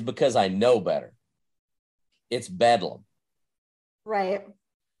is because I know better. It's Bedlam. Right.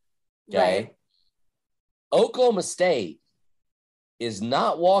 Okay. Right. Oklahoma State is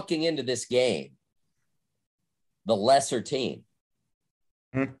not walking into this game the lesser team.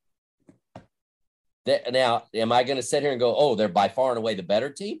 Now, am I going to sit here and go, oh, they're by far and away the better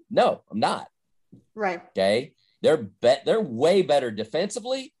team? No, I'm not. Right. Okay. They're way better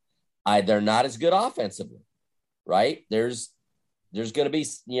defensively. They're not as good offensively. Right. There's going to be,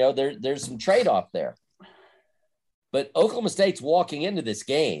 there's some trade-off there. But Oklahoma State's walking into this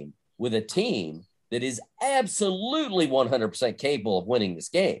game with a team that is absolutely 100% capable of winning this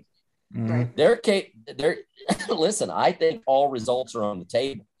game. Mm-hmm. They're listen, I think all results are on the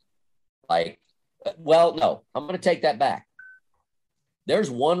table. No, I'm going to take that back.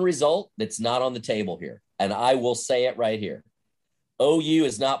 There's one result that's not on the table here, and I will say it right here. OU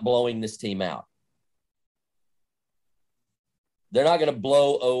is not blowing this team out. They're not going to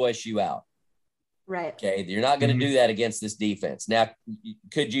blow OSU out. Right. Okay. You're not going to do that against this defense. Now,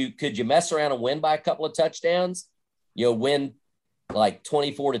 could you mess around and win by a couple of touchdowns? Win like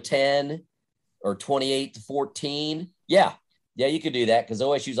 24-10 or 28-14. Yeah. Yeah, you could do that because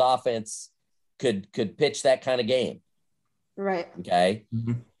OSU's offense could pitch that kind of game. Right. Okay.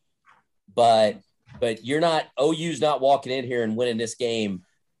 Mm-hmm. But OU's not walking in here and winning this game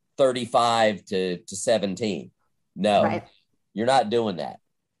 35-17. No, right. You're not doing that.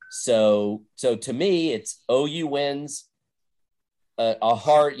 So to me, it's OU wins a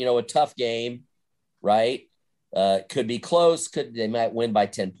hard, a tough game, right? Could be close. They might win by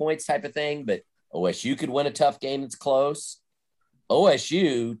 10 points type of thing, but OSU could win a tough game that's close.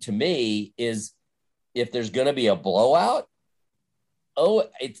 OSU, to me, is if there's going to be a blowout,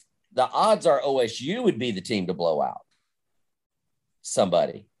 the odds are OSU would be the team to blow out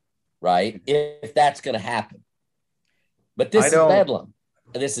somebody, right? If that's going to happen. But this is Bedlam.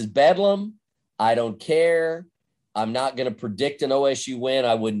 This is Bedlam. I don't care. I'm not going to predict an OSU win.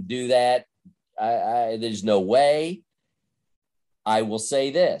 I wouldn't do that. There's no way. I will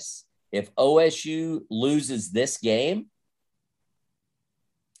say this. If OSU loses this game,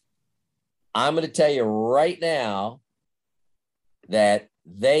 I'm going to tell you right now that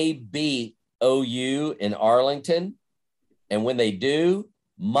they beat OU in Arlington. And when they do,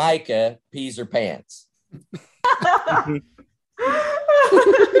 Micah pees her pants.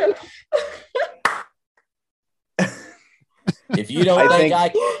 If you don't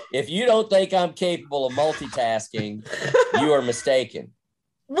think I'm capable of multitasking, you are mistaken.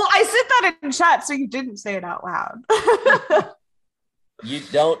 Well, I said that in chat, so you didn't say it out loud. You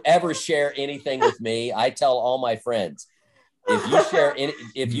don't ever share anything with me. I tell all my friends,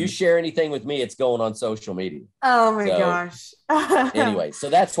 if you share anything with me, it's going on social media. Oh my gosh. Anyway, so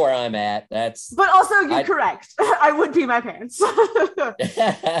that's where I'm at. But also you're correct. I would pee my pants.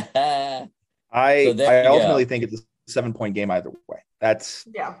 I ultimately think it's a 7-point game either way. That's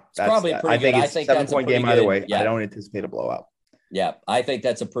probably pretty good. I think it's a 7-point game either way. Yeah. I don't anticipate a blowout. Yeah, I think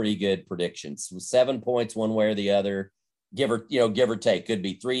that's a pretty good prediction. So 7 points one way or the other, give or take. Could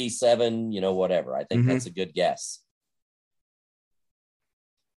be 3-7, whatever. I think that's a good guess.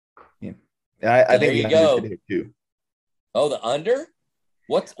 Yeah, I think there you go. Too. Oh, the under?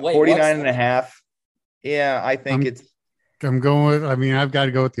 49.5. Yeah, I think I'm going with. I mean, I've got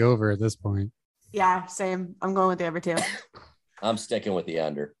to go with the over at this point. Yeah, same. I'm going with the over too. I'm sticking with the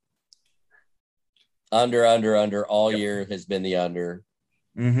under. Under all year has been the under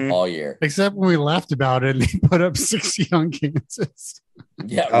all year. Except when we laughed about it and they put up 60 on Kansas.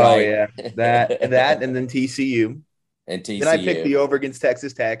 Yeah, right. Oh, yeah. That and then TCU. And TCU. Then I picked the over against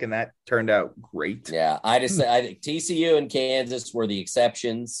Texas Tech, and that turned out great. Yeah, I think TCU and Kansas were the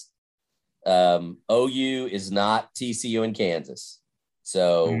exceptions. OU is not TCU and Kansas.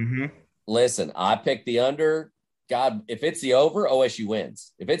 So, listen, I picked the under. God, if it's the over, OSU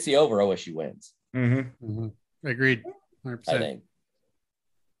wins. If it's the over, OSU wins. Agreed. 100%. I think.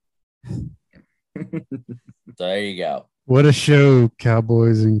 So there you go. What a show,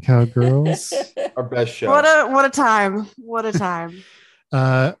 Cowboys and Cowgirls. Our best show. What a time. What a time.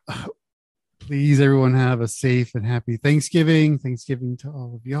 Please, everyone, have a safe and happy Thanksgiving. Thanksgiving to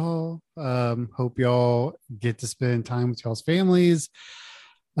all of y'all. Hope y'all get to spend time with y'all's families.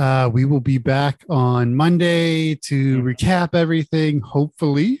 We will be back on Monday to recap everything,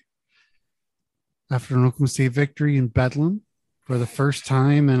 hopefully, after an Oklahoma State victory in Bedlam for the first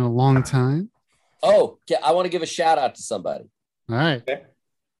time in a long time. Oh, I want to give a shout out to somebody. All right. Okay.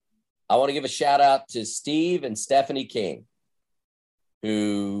 I want to give a shout out to Steve and Stephanie King,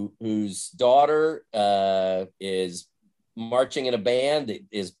 whose daughter is marching in a band that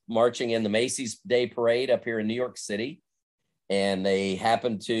is marching in the Macy's Day Parade up here in New York City. And they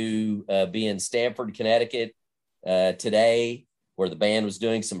happen to be in Stamford, Connecticut today, where the band was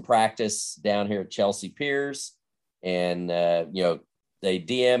doing some practice down here at Chelsea Piers. And, they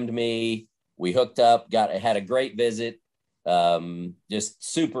DM'd me. We hooked up, had a great visit. Just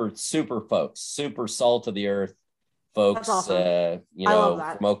super, super folks, super salt of the earth folks, awesome.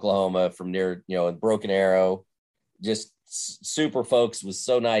 From Oklahoma, from near, in Broken Arrow, just super folks. Was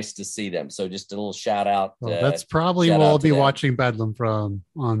so nice to see them. So just a little shout out. Well, that's probably what I'll be watching Bedlam from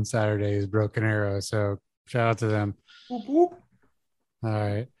on Saturdays, Broken Arrow. So shout out to them. Whoop, whoop. All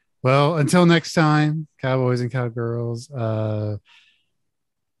right. Well, until next time, Cowboys and Cowgirls,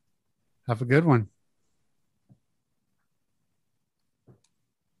 have a good one.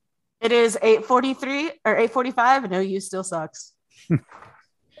 It is 8:43 or 8:45, and OU still sucks.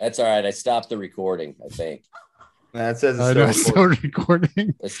 That's all right. I stopped the recording, I think. That says it's still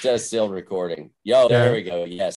recording. It says still recording. Yo, there we go. Yes.